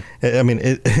like looking. I mean,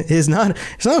 it's not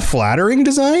a flattering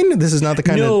design. This is not the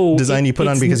kind of design you put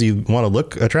on because you want to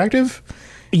look attractive.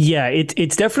 Yeah,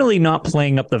 it's definitely not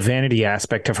playing up the vanity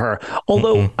aspect of her.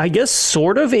 Although I guess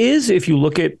sort of is if you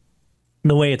look at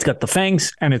the way it's got the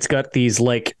fangs and it's got these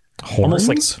like Horns? almost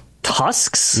like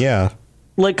tusks. Yeah.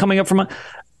 Like coming up from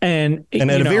and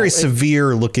a very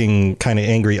severe looking kind of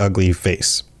angry, ugly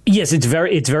face. Yes, it's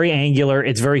very angular.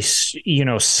 It's very,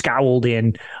 scowled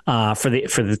in for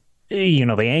the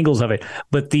the angles of it.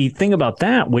 But the thing about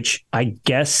that, which I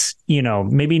guess,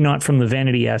 maybe not from the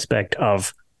vanity aspect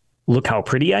of look how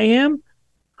pretty I am.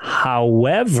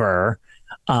 However,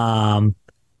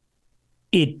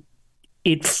 it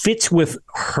fits with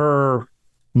her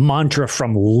mantra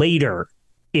from later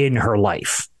in her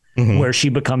life. Where she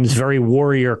becomes very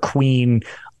warrior queen.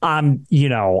 I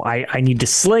need to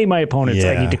slay my opponents.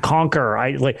 I need to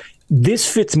conquer.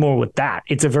 This fits more with that.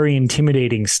 It's a very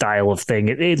intimidating style of thing.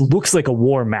 It looks like a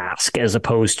war mask as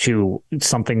opposed to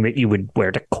something that you would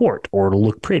wear to court or to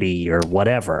look pretty or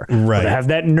whatever. Right. Or to have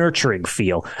that nurturing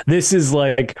feel. This is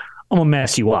like, I'm gonna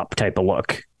mess you up type of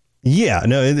look. Yeah,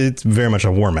 no, it's very much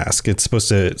a war mask. It's supposed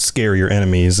to scare your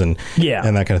enemies and that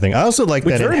kind of thing. I also like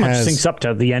that it very much has syncs up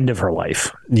to the end of her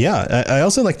life. Yeah, I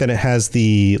also like that it has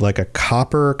the like a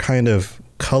copper kind of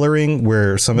coloring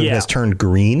where some of it has turned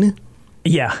green.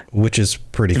 Yeah, which is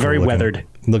pretty cool. Very looking. weathered.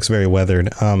 Looks very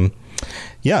weathered.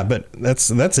 Yeah, but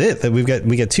that's it. That we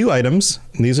get 2 items.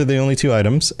 These are the only 2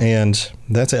 items, and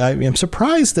that's it. I'm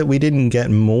surprised that we didn't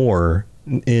get more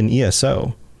in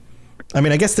ESO. I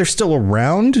mean, I guess they're still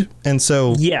around, and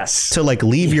so to like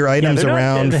leave your items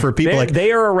around for people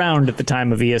they are around at the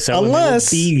time of ESO,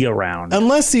 unless be around,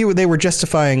 unless they were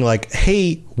justifying like,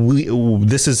 hey,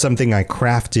 this is something I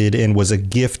crafted and was a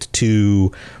gift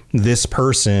to this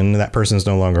person. That person's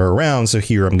no longer around, so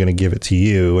here I'm going to give it to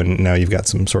you, and now you've got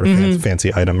some sort of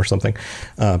fancy item or something.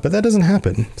 But that doesn't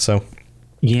happen, so.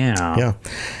 Yeah.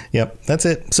 Yep. That's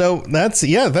it. So that's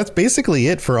basically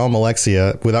it for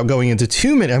Almalexia without going into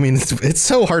too many. I mean, it's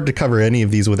so hard to cover any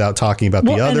of these without talking about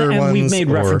the other ones. And we've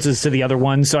made references to the other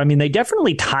ones. So, I mean, they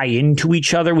definitely tie into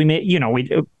each other.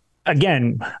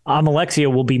 Again,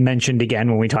 Almalexia will be mentioned again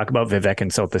when we talk about Vivek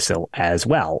and Sothosil as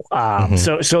well.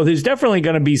 So there's definitely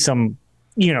going to be some,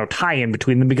 tie-in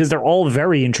between them because they're all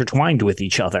very intertwined with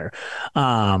each other.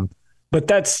 But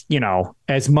that's,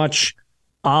 as much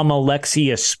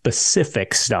Almalexia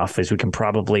specific stuff as we can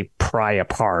probably pry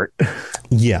apart.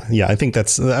 Yeah, I think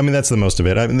that's the most of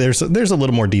it. I mean, there's a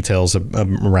little more details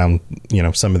around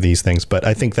some of these things, but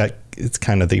I think that it's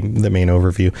kind of the main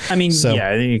overview. I mean,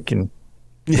 you can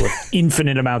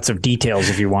infinite amounts of details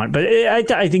if you want, but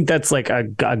I think that's like a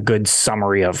good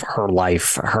summary of her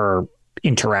life, her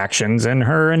interactions, and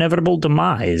her inevitable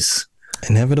demise.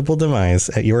 Inevitable demise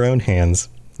at your own hands.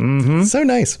 So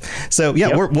nice. So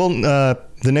we'll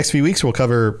the next few weeks we'll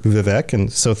cover Vivek and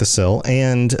Sothosil,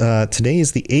 and today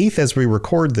is the 8th as we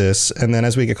record this, and then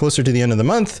as we get closer to the end of the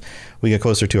month, we get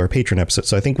closer to our patron episode.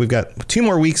 So I think we've got 2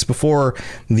 more weeks before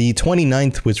the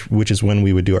 29th, which is when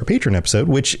we would do our patron episode,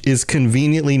 which is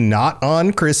conveniently not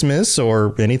on Christmas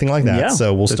or anything like that.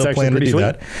 So we'll still plan to do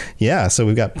that. Yeah, so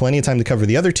we've got plenty of time to cover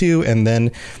the other 2, and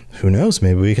then who knows,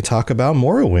 maybe we could talk about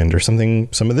Morrowind or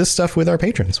some of this stuff with our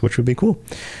patrons, which would be cool.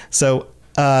 So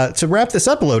to wrap this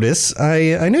up, Lotus,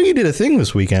 I know you did a thing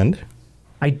this weekend.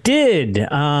 I did.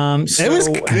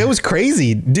 It was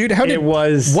crazy, dude.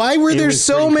 Why were there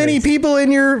so many people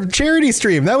in your charity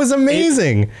stream? That was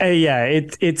amazing.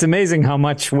 It's amazing how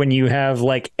much when you have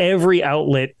like every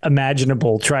outlet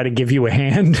imaginable try to give you a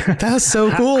hand. That's so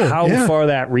cool. How far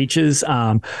that reaches.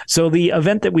 So the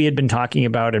event that we had been talking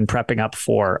about and prepping up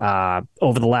for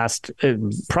over the last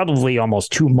probably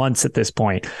almost 2 months at this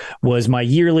point was my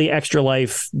yearly Extra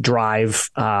Life drive.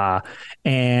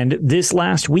 And this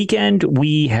last weekend,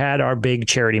 we had our big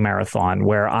charity marathon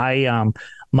where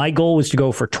my goal was to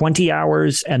go for 20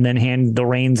 hours and then hand the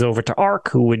reins over to Ark,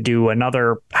 who would do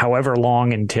another however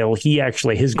long until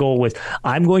his goal was,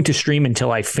 I'm going to stream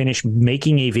until I finish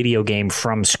making a video game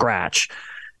from scratch.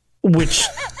 which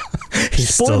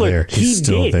He's spoiler, still there. He's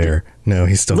still did. there. No,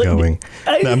 he's still going.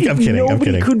 No, I'm kidding.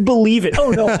 Nobody could believe it.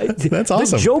 Oh no, That's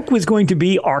awesome. The joke was going to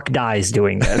be Ark dies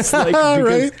doing this, like,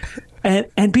 because, right?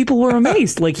 and people were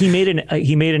amazed. Like he made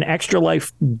an Extra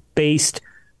Life based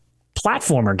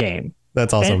platformer game.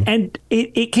 That's awesome. And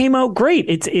it came out great.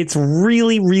 It's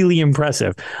really, really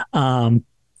impressive.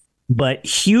 But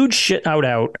huge shout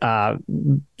out, to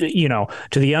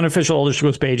the unofficial Elder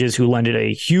Scrolls pages who lended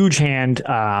a huge hand.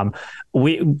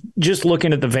 We just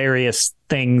looking at the various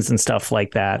things and stuff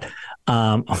like that.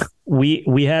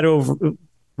 We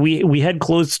had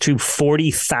close to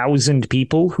 40,000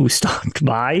 people who stopped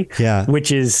by. Yeah,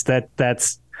 which is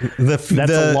that's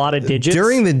a lot of digits.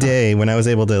 During the day when I was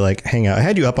able to like hang out, I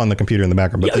had you up on the computer in the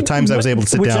background, but the times I was able to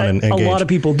sit down and engage. A lot of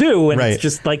people do. And right. It's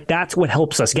just like, that's what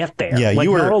helps us get there. Yeah, like,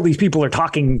 you were, not all these people are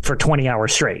talking for 20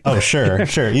 hours straight. Oh, sure.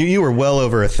 You were well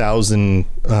over 1,000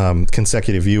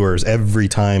 consecutive viewers every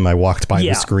time I walked by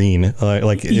the screen. It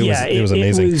was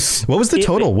amazing. What was the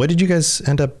total? What did you guys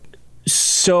end up?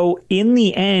 So in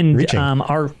the end,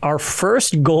 our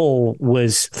first goal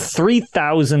was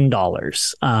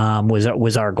 $3,000.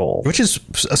 Was our goal, which is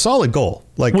a solid goal.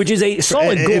 Which is a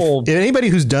solid goal. If anybody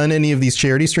who's done any of these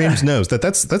charity streams knows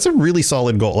that's a really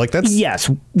solid goal. Like that's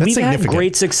we've had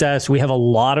great success. We have a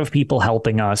lot of people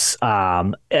helping us.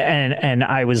 And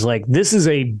I was like, this is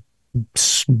a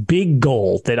big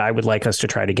goal that I would like us to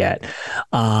try to get.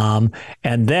 And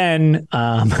then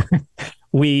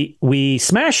we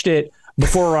smashed it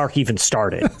before Ark even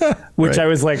started, which I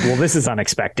was like, well, this is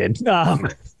unexpected.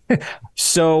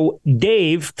 So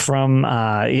Dave from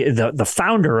the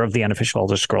founder of the unofficial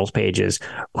Elder Scrolls pages,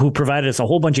 who provided us a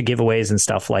whole bunch of giveaways and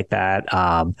stuff like that.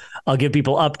 I'll give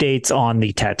people updates on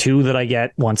the tattoo that I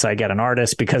get once I get an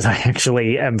artist, because I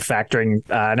actually am factoring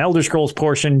an Elder Scrolls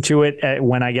portion to it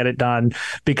when I get it done,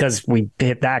 because we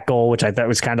hit that goal, which I thought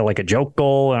was kind of like a joke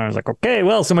goal. And I was like, okay,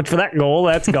 well, so much for that goal.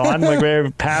 That's gone. Like,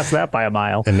 we passed that by a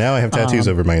mile. And now I have tattoos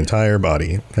over my entire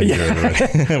body. Thank you,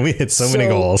 everybody. We hit so many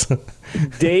goals.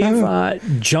 Dave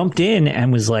jumped in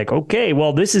and was like, okay,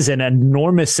 well, this is an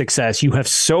enormous success. You have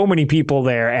so many people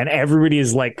there and everybody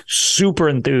is like super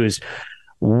enthused.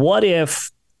 What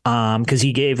if, because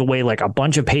he gave away like a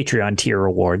bunch of Patreon tier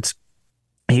rewards.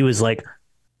 He was like,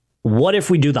 what if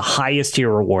we do the highest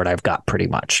tier reward I've got, pretty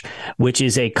much, which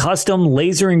is a custom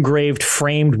laser engraved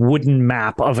framed wooden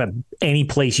map of any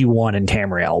place you want in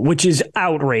Tamriel, which is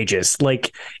outrageous.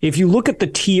 Like, if you look at the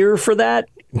tier for that,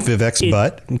 Vivek's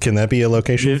butt, can that be a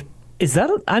location? Is that?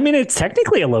 It's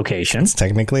technically a location. It's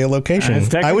technically a location.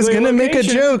 I was going to make a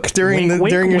joke during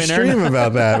your stream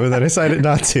about that, but I decided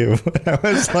not to. I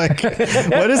was like,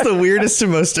 what is the weirdest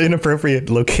and most inappropriate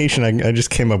location? I just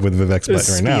came up with Vivek's butt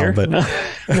right now, but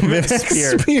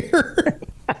Vivek's spear.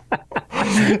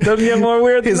 Doesn't get more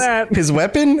weird than that. His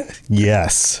weapon?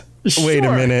 Yes. Sure. Wait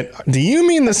a minute. Do you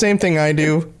mean the same thing I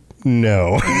do?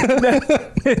 No.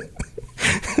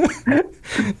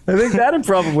 I think that'd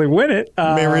probably win it.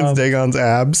 Marin's Dagon's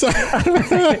abs.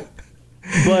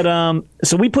 But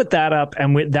so we put that up,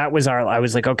 and that was I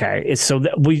was like, okay,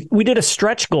 we did a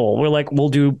stretch goal. We're like, we'll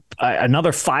do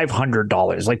another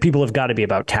 $500. Like, people have got to be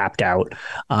about tapped out.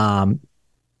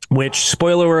 Which,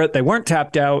 spoiler alert, they weren't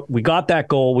tapped out. We got that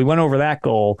goal. We went over that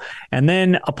goal. And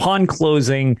then upon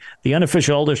closing, the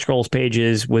unofficial Elder Scrolls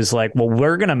pages was like, well,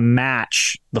 we're going to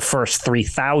match the first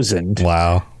 3,000.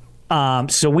 Wow.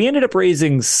 So we ended up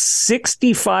raising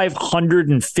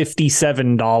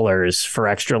 $6,557 for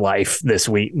Extra Life this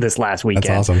last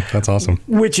weekend. That's awesome.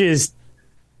 Which is,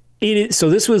 so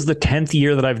this was the 10th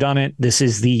year that I've done it. This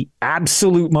is the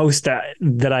absolute most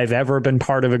that I've ever been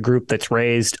part of a group that's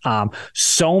raised.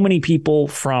 So many people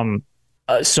from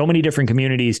so many different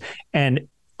communities, and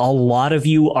a lot of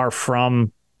you are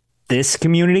from this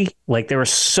community. Like, there are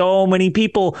so many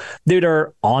people that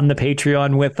are on the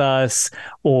Patreon with us,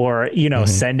 or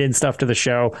send in stuff to the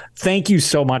show. Thank you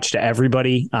so much to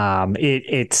everybody.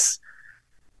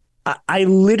 I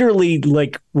literally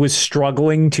was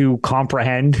struggling to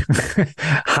comprehend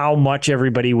how much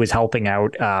everybody was helping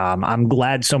out. I'm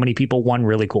glad so many people won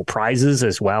really cool prizes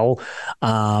as well.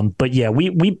 But yeah,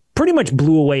 we pretty much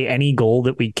blew away any goal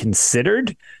that we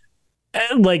considered.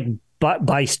 But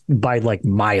by like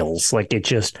miles, like, it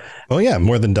just,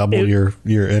 more than double your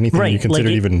anything right, you considered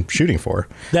even shooting for.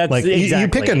 That's like, exactly. You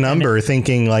pick a number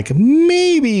thinking like,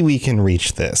 maybe we can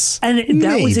reach this, and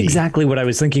that was exactly what I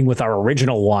was thinking with our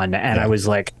original one. And I was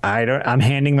like, I'm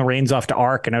handing the reins off to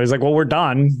Ark, and I was like, well, we're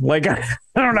done. Like, I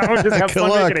don't know, just have fun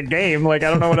making a game. Like,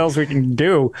 I don't know what else we can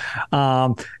do.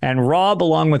 And Rob,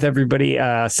 along with everybody,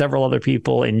 several other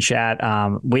people in chat,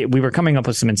 we were coming up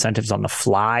with some incentives on the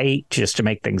fly just to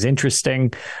make things interesting.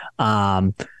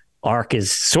 Ark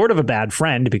is sort of a bad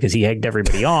friend because he egged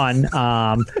everybody on.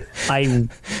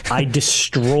 I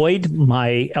destroyed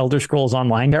my Elder Scrolls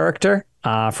Online character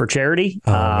for charity.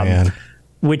 Man.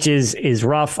 Which is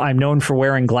rough. I'm known for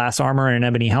wearing glass armor and an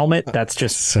ebony helmet. That's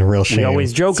just It's a real shame. We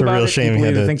always joke It's a about real it. shame People you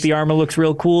had either to- think the armor looks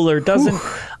real cool or it doesn't.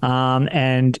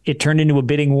 And it turned into a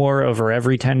bidding war over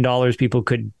every $10 people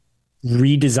could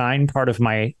redesign part of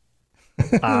my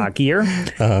gear.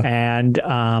 And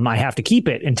I have to keep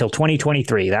it until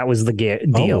 2023. That was the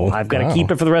deal. I've got to keep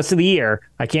it for the rest of the year.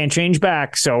 I can't change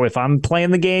back. So if I'm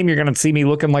playing the game, you're going to see me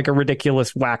looking like a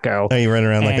ridiculous wacko. Oh, you running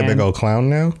around like a big old clown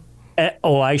now?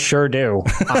 I sure do.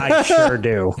 I sure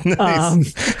do.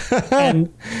 Nice.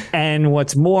 And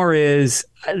what's more is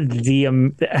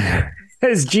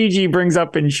as Gigi brings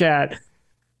up in chat,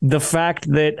 the fact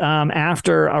that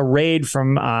after a raid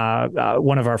from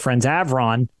one of our friends,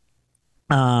 Avron,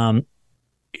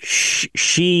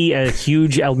 she, a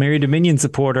huge Almeria Dominion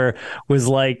supporter, was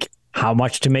like, how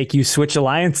much to make you switch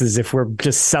alliances if we're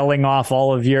just selling off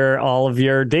all of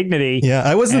your dignity? Yeah,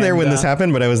 I wasn't there when this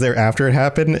happened, but I was there after it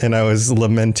happened, and I was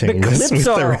lamenting The this clips with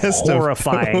are the rest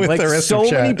horrifying. Of, like so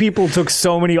many people took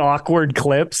so many awkward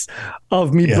clips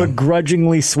of me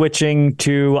begrudgingly switching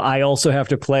to. I also have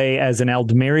to play as an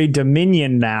Aldmeri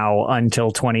Dominion now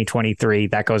until 2023.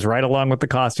 That goes right along with the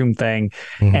costume thing,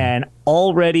 and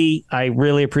already I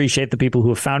really appreciate the people who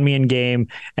have found me in game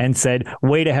and said,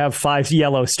 "Way to have 5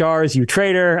 yellow stars, you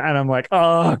traitor!" And I'm like,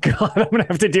 "Oh God, I'm gonna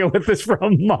have to deal with this for a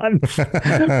month,"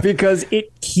 because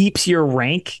it keeps your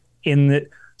rank in the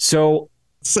so.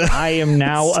 I am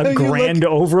now a grand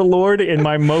overlord in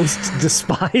my most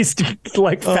despised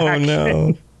faction. Oh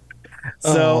no.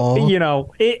 So,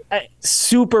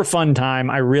 super fun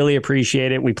time. I really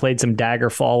appreciate it. We played some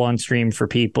Daggerfall on stream for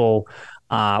people,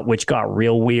 which got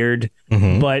real weird,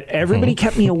 but everybody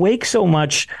kept me awake so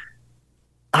much.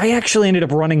 I actually ended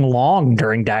up running long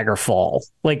during Daggerfall.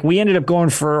 Like we ended up going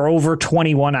for over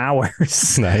 21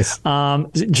 hours. Nice.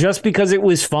 Just because it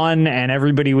was fun and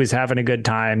everybody was having a good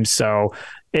time. So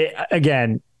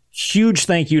again, huge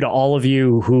thank you to all of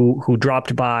you who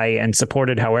dropped by and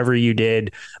supported however you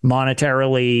did,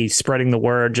 monetarily, spreading the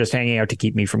word, just hanging out to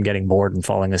keep me from getting bored and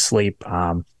falling asleep.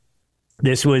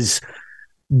 This was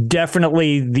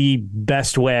definitely the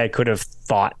best way I could have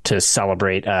thought to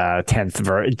celebrate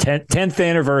 10th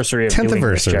anniversary of doing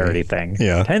this charity thing.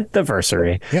 Yeah. 10th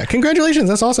anniversary. Yeah, congratulations.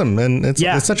 That's awesome. And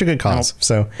it's such a good cause.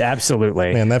 So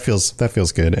absolutely. Man, that feels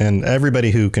good. And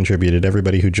everybody who contributed,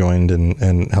 everybody who joined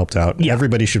and helped out,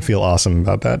 everybody should feel awesome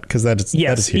about that, because that is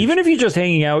huge. Even if you're just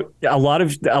hanging out, a lot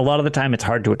of the time it's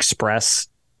hard to express.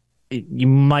 You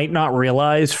might not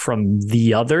realize from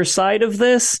the other side of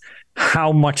this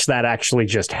how much that actually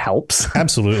just helps.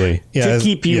 Absolutely. Yeah, to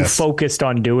keep you focused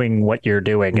on doing what you're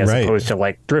doing, as opposed to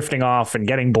like drifting off and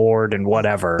getting bored and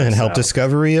whatever. And help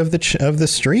discovery of the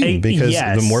stream, because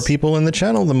the more people in the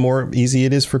channel, the more easy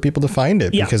it is for people to find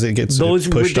it, because it gets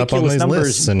pushed up on those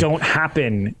lists. And don't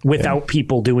happen without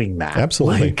people doing that.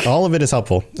 Absolutely. All of it is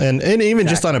helpful. And even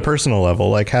just on a personal level,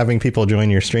 like having people join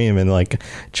your stream and like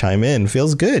chime in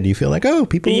feels good. You feel like, oh,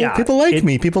 people like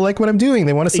me. People like what I'm doing.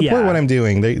 They want to support what I'm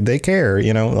doing. They care,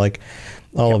 like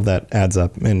all of that adds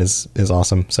up and is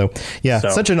awesome. So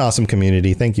such an awesome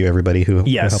community. Thank you everybody who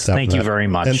helped out. Thank you very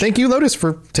much. And thank you, Lotus,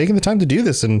 for taking the time to do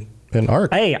this and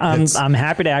Ark. Hey, I'm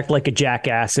happy to act like a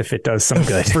jackass if it does some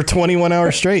good. For 21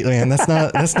 hours straight, man. That's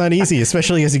not easy,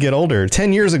 especially as you get older.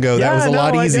 10 years ago, that was a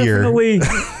lot easier.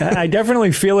 I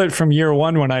definitely feel it from year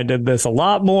one when I did this a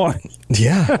lot more.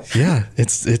 Yeah.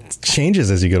 It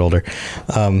changes as you get older.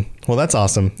 Well, that's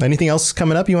awesome. Anything else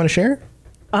coming up you want to share?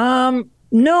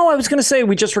 No, I was going to say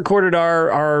we just recorded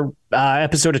our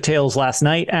episode of Tales last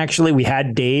night. Actually, we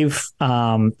had Dave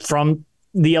from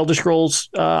the Elder Scrolls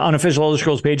unofficial Elder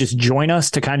Scrolls pages join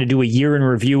us to kind of do a year in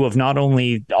review of not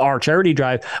only our charity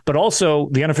drive, but also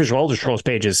the unofficial Elder Scrolls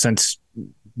pages, since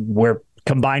we're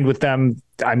combined with them.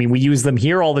 I mean, we use them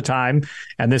here all the time,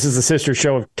 and this is a sister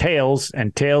show of Tales,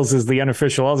 and Tales is the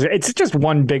unofficial Elder. It's just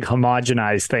one big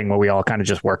homogenized thing where we all kind of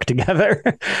just work together.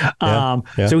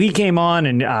 So he came on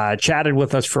and chatted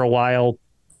with us for a while.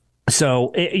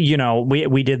 So,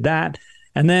 we did that.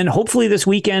 And then hopefully this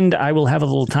weekend I will have a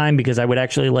little time, because I would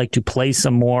actually like to play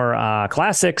some more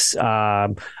classics.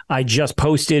 I just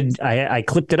posted, I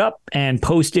clipped it up and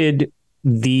posted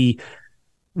the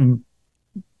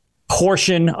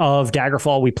portion of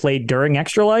Daggerfall we played during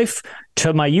Extra Life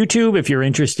to my YouTube if you're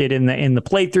interested in the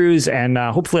playthroughs, and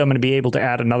hopefully I'm going to be able to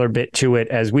add another bit to it,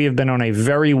 as we have been on a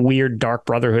very weird Dark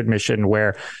Brotherhood mission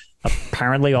where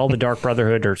apparently all the Dark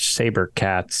Brotherhood are saber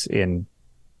cats in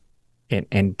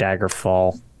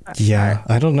Daggerfall. Yeah,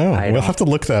 I don't know. We'll have to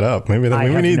look that up. Maybe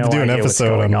we need to do an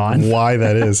episode on why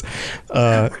that is.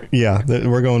 Yeah,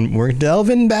 we're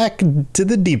delving back to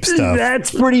the deep stuff.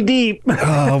 That's pretty deep.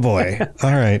 Oh boy.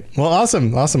 All right. Well,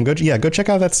 awesome. Go check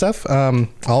out that stuff.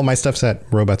 All my stuff's at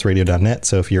robotsradio.net.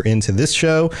 So if you're into this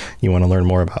show, you want to learn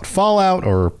more about Fallout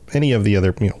or any of the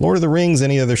other, Lord of the Rings,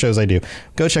 any other shows I do,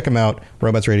 go check them out.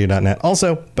 robotsradio.net.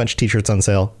 Also, a bunch of t-shirts on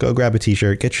sale. Go grab a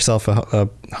t-shirt. Get yourself a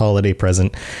holiday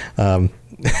present.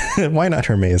 Why not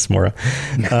Hermes, Mora?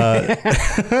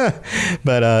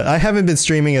 But I haven't been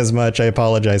streaming as much. I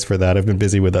apologize for that. I've been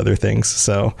busy with other things.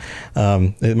 So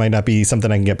it might not be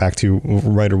something I can get back to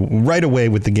right away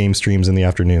with the game streams in the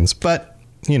afternoons. But,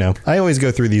 I always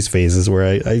go through these phases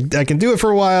where I can do it for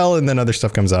a while and then other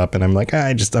stuff comes up and I'm like,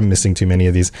 I'm missing too many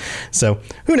of these. So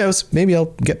who knows? Maybe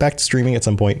I'll get back to streaming at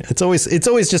some point. It's always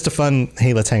just a fun,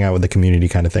 hey, let's hang out with the community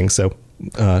kind of thing. So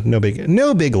no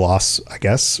big loss, I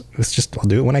guess. It's just I'll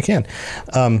do it when I can.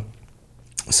 I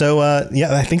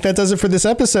think that does it for this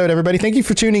episode, everybody. Thank you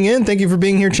for tuning in. Thank you for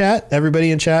being here, chat.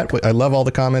 Everybody in chat. I love all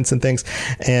the comments and things.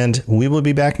 And we will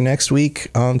be back next week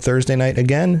on Thursday night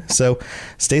again. So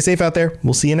stay safe out there.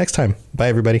 We'll see you next time. Bye,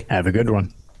 everybody. Have a good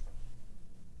one.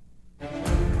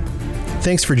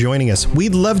 Thanks for joining us.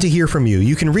 We'd love to hear from you.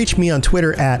 You can reach me on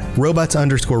Twitter at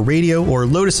robots_radio or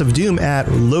Lotus of Doom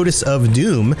at Lotus of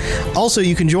Doom. Also,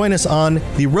 you can join us on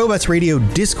the Robots Radio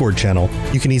Discord channel.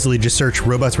 You can easily just search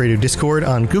Robots Radio Discord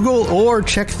on Google or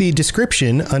check the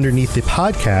description underneath the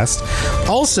podcast.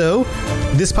 Also,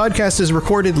 this podcast is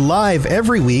recorded live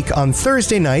every week on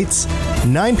Thursday nights,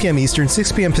 9 p.m. Eastern,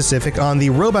 6 p.m. Pacific on the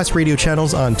Robots Radio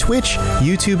channels on Twitch,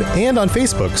 YouTube, and on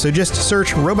Facebook. So just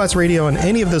search Robots Radio on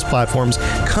any of those platforms.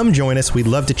 Come join us. We'd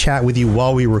love to chat with you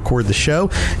while we record the show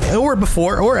or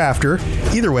before or after.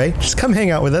 Either way, just come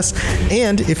hang out with us.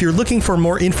 And if you're looking for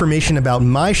more information about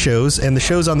my shows and the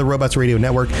shows on the Robots Radio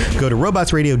Network, go to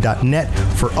robotsradio.net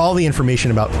for all the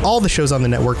information about all the shows on the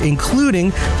network,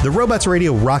 including the Robots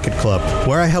Radio Rocket Club,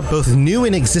 where I help both new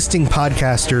and existing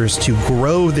podcasters to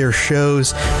grow their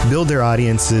shows, build their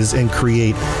audiences, and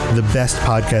create the best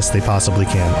podcasts they possibly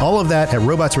can. All of that at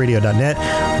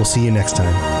robotsradio.net. We'll see you next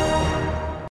time.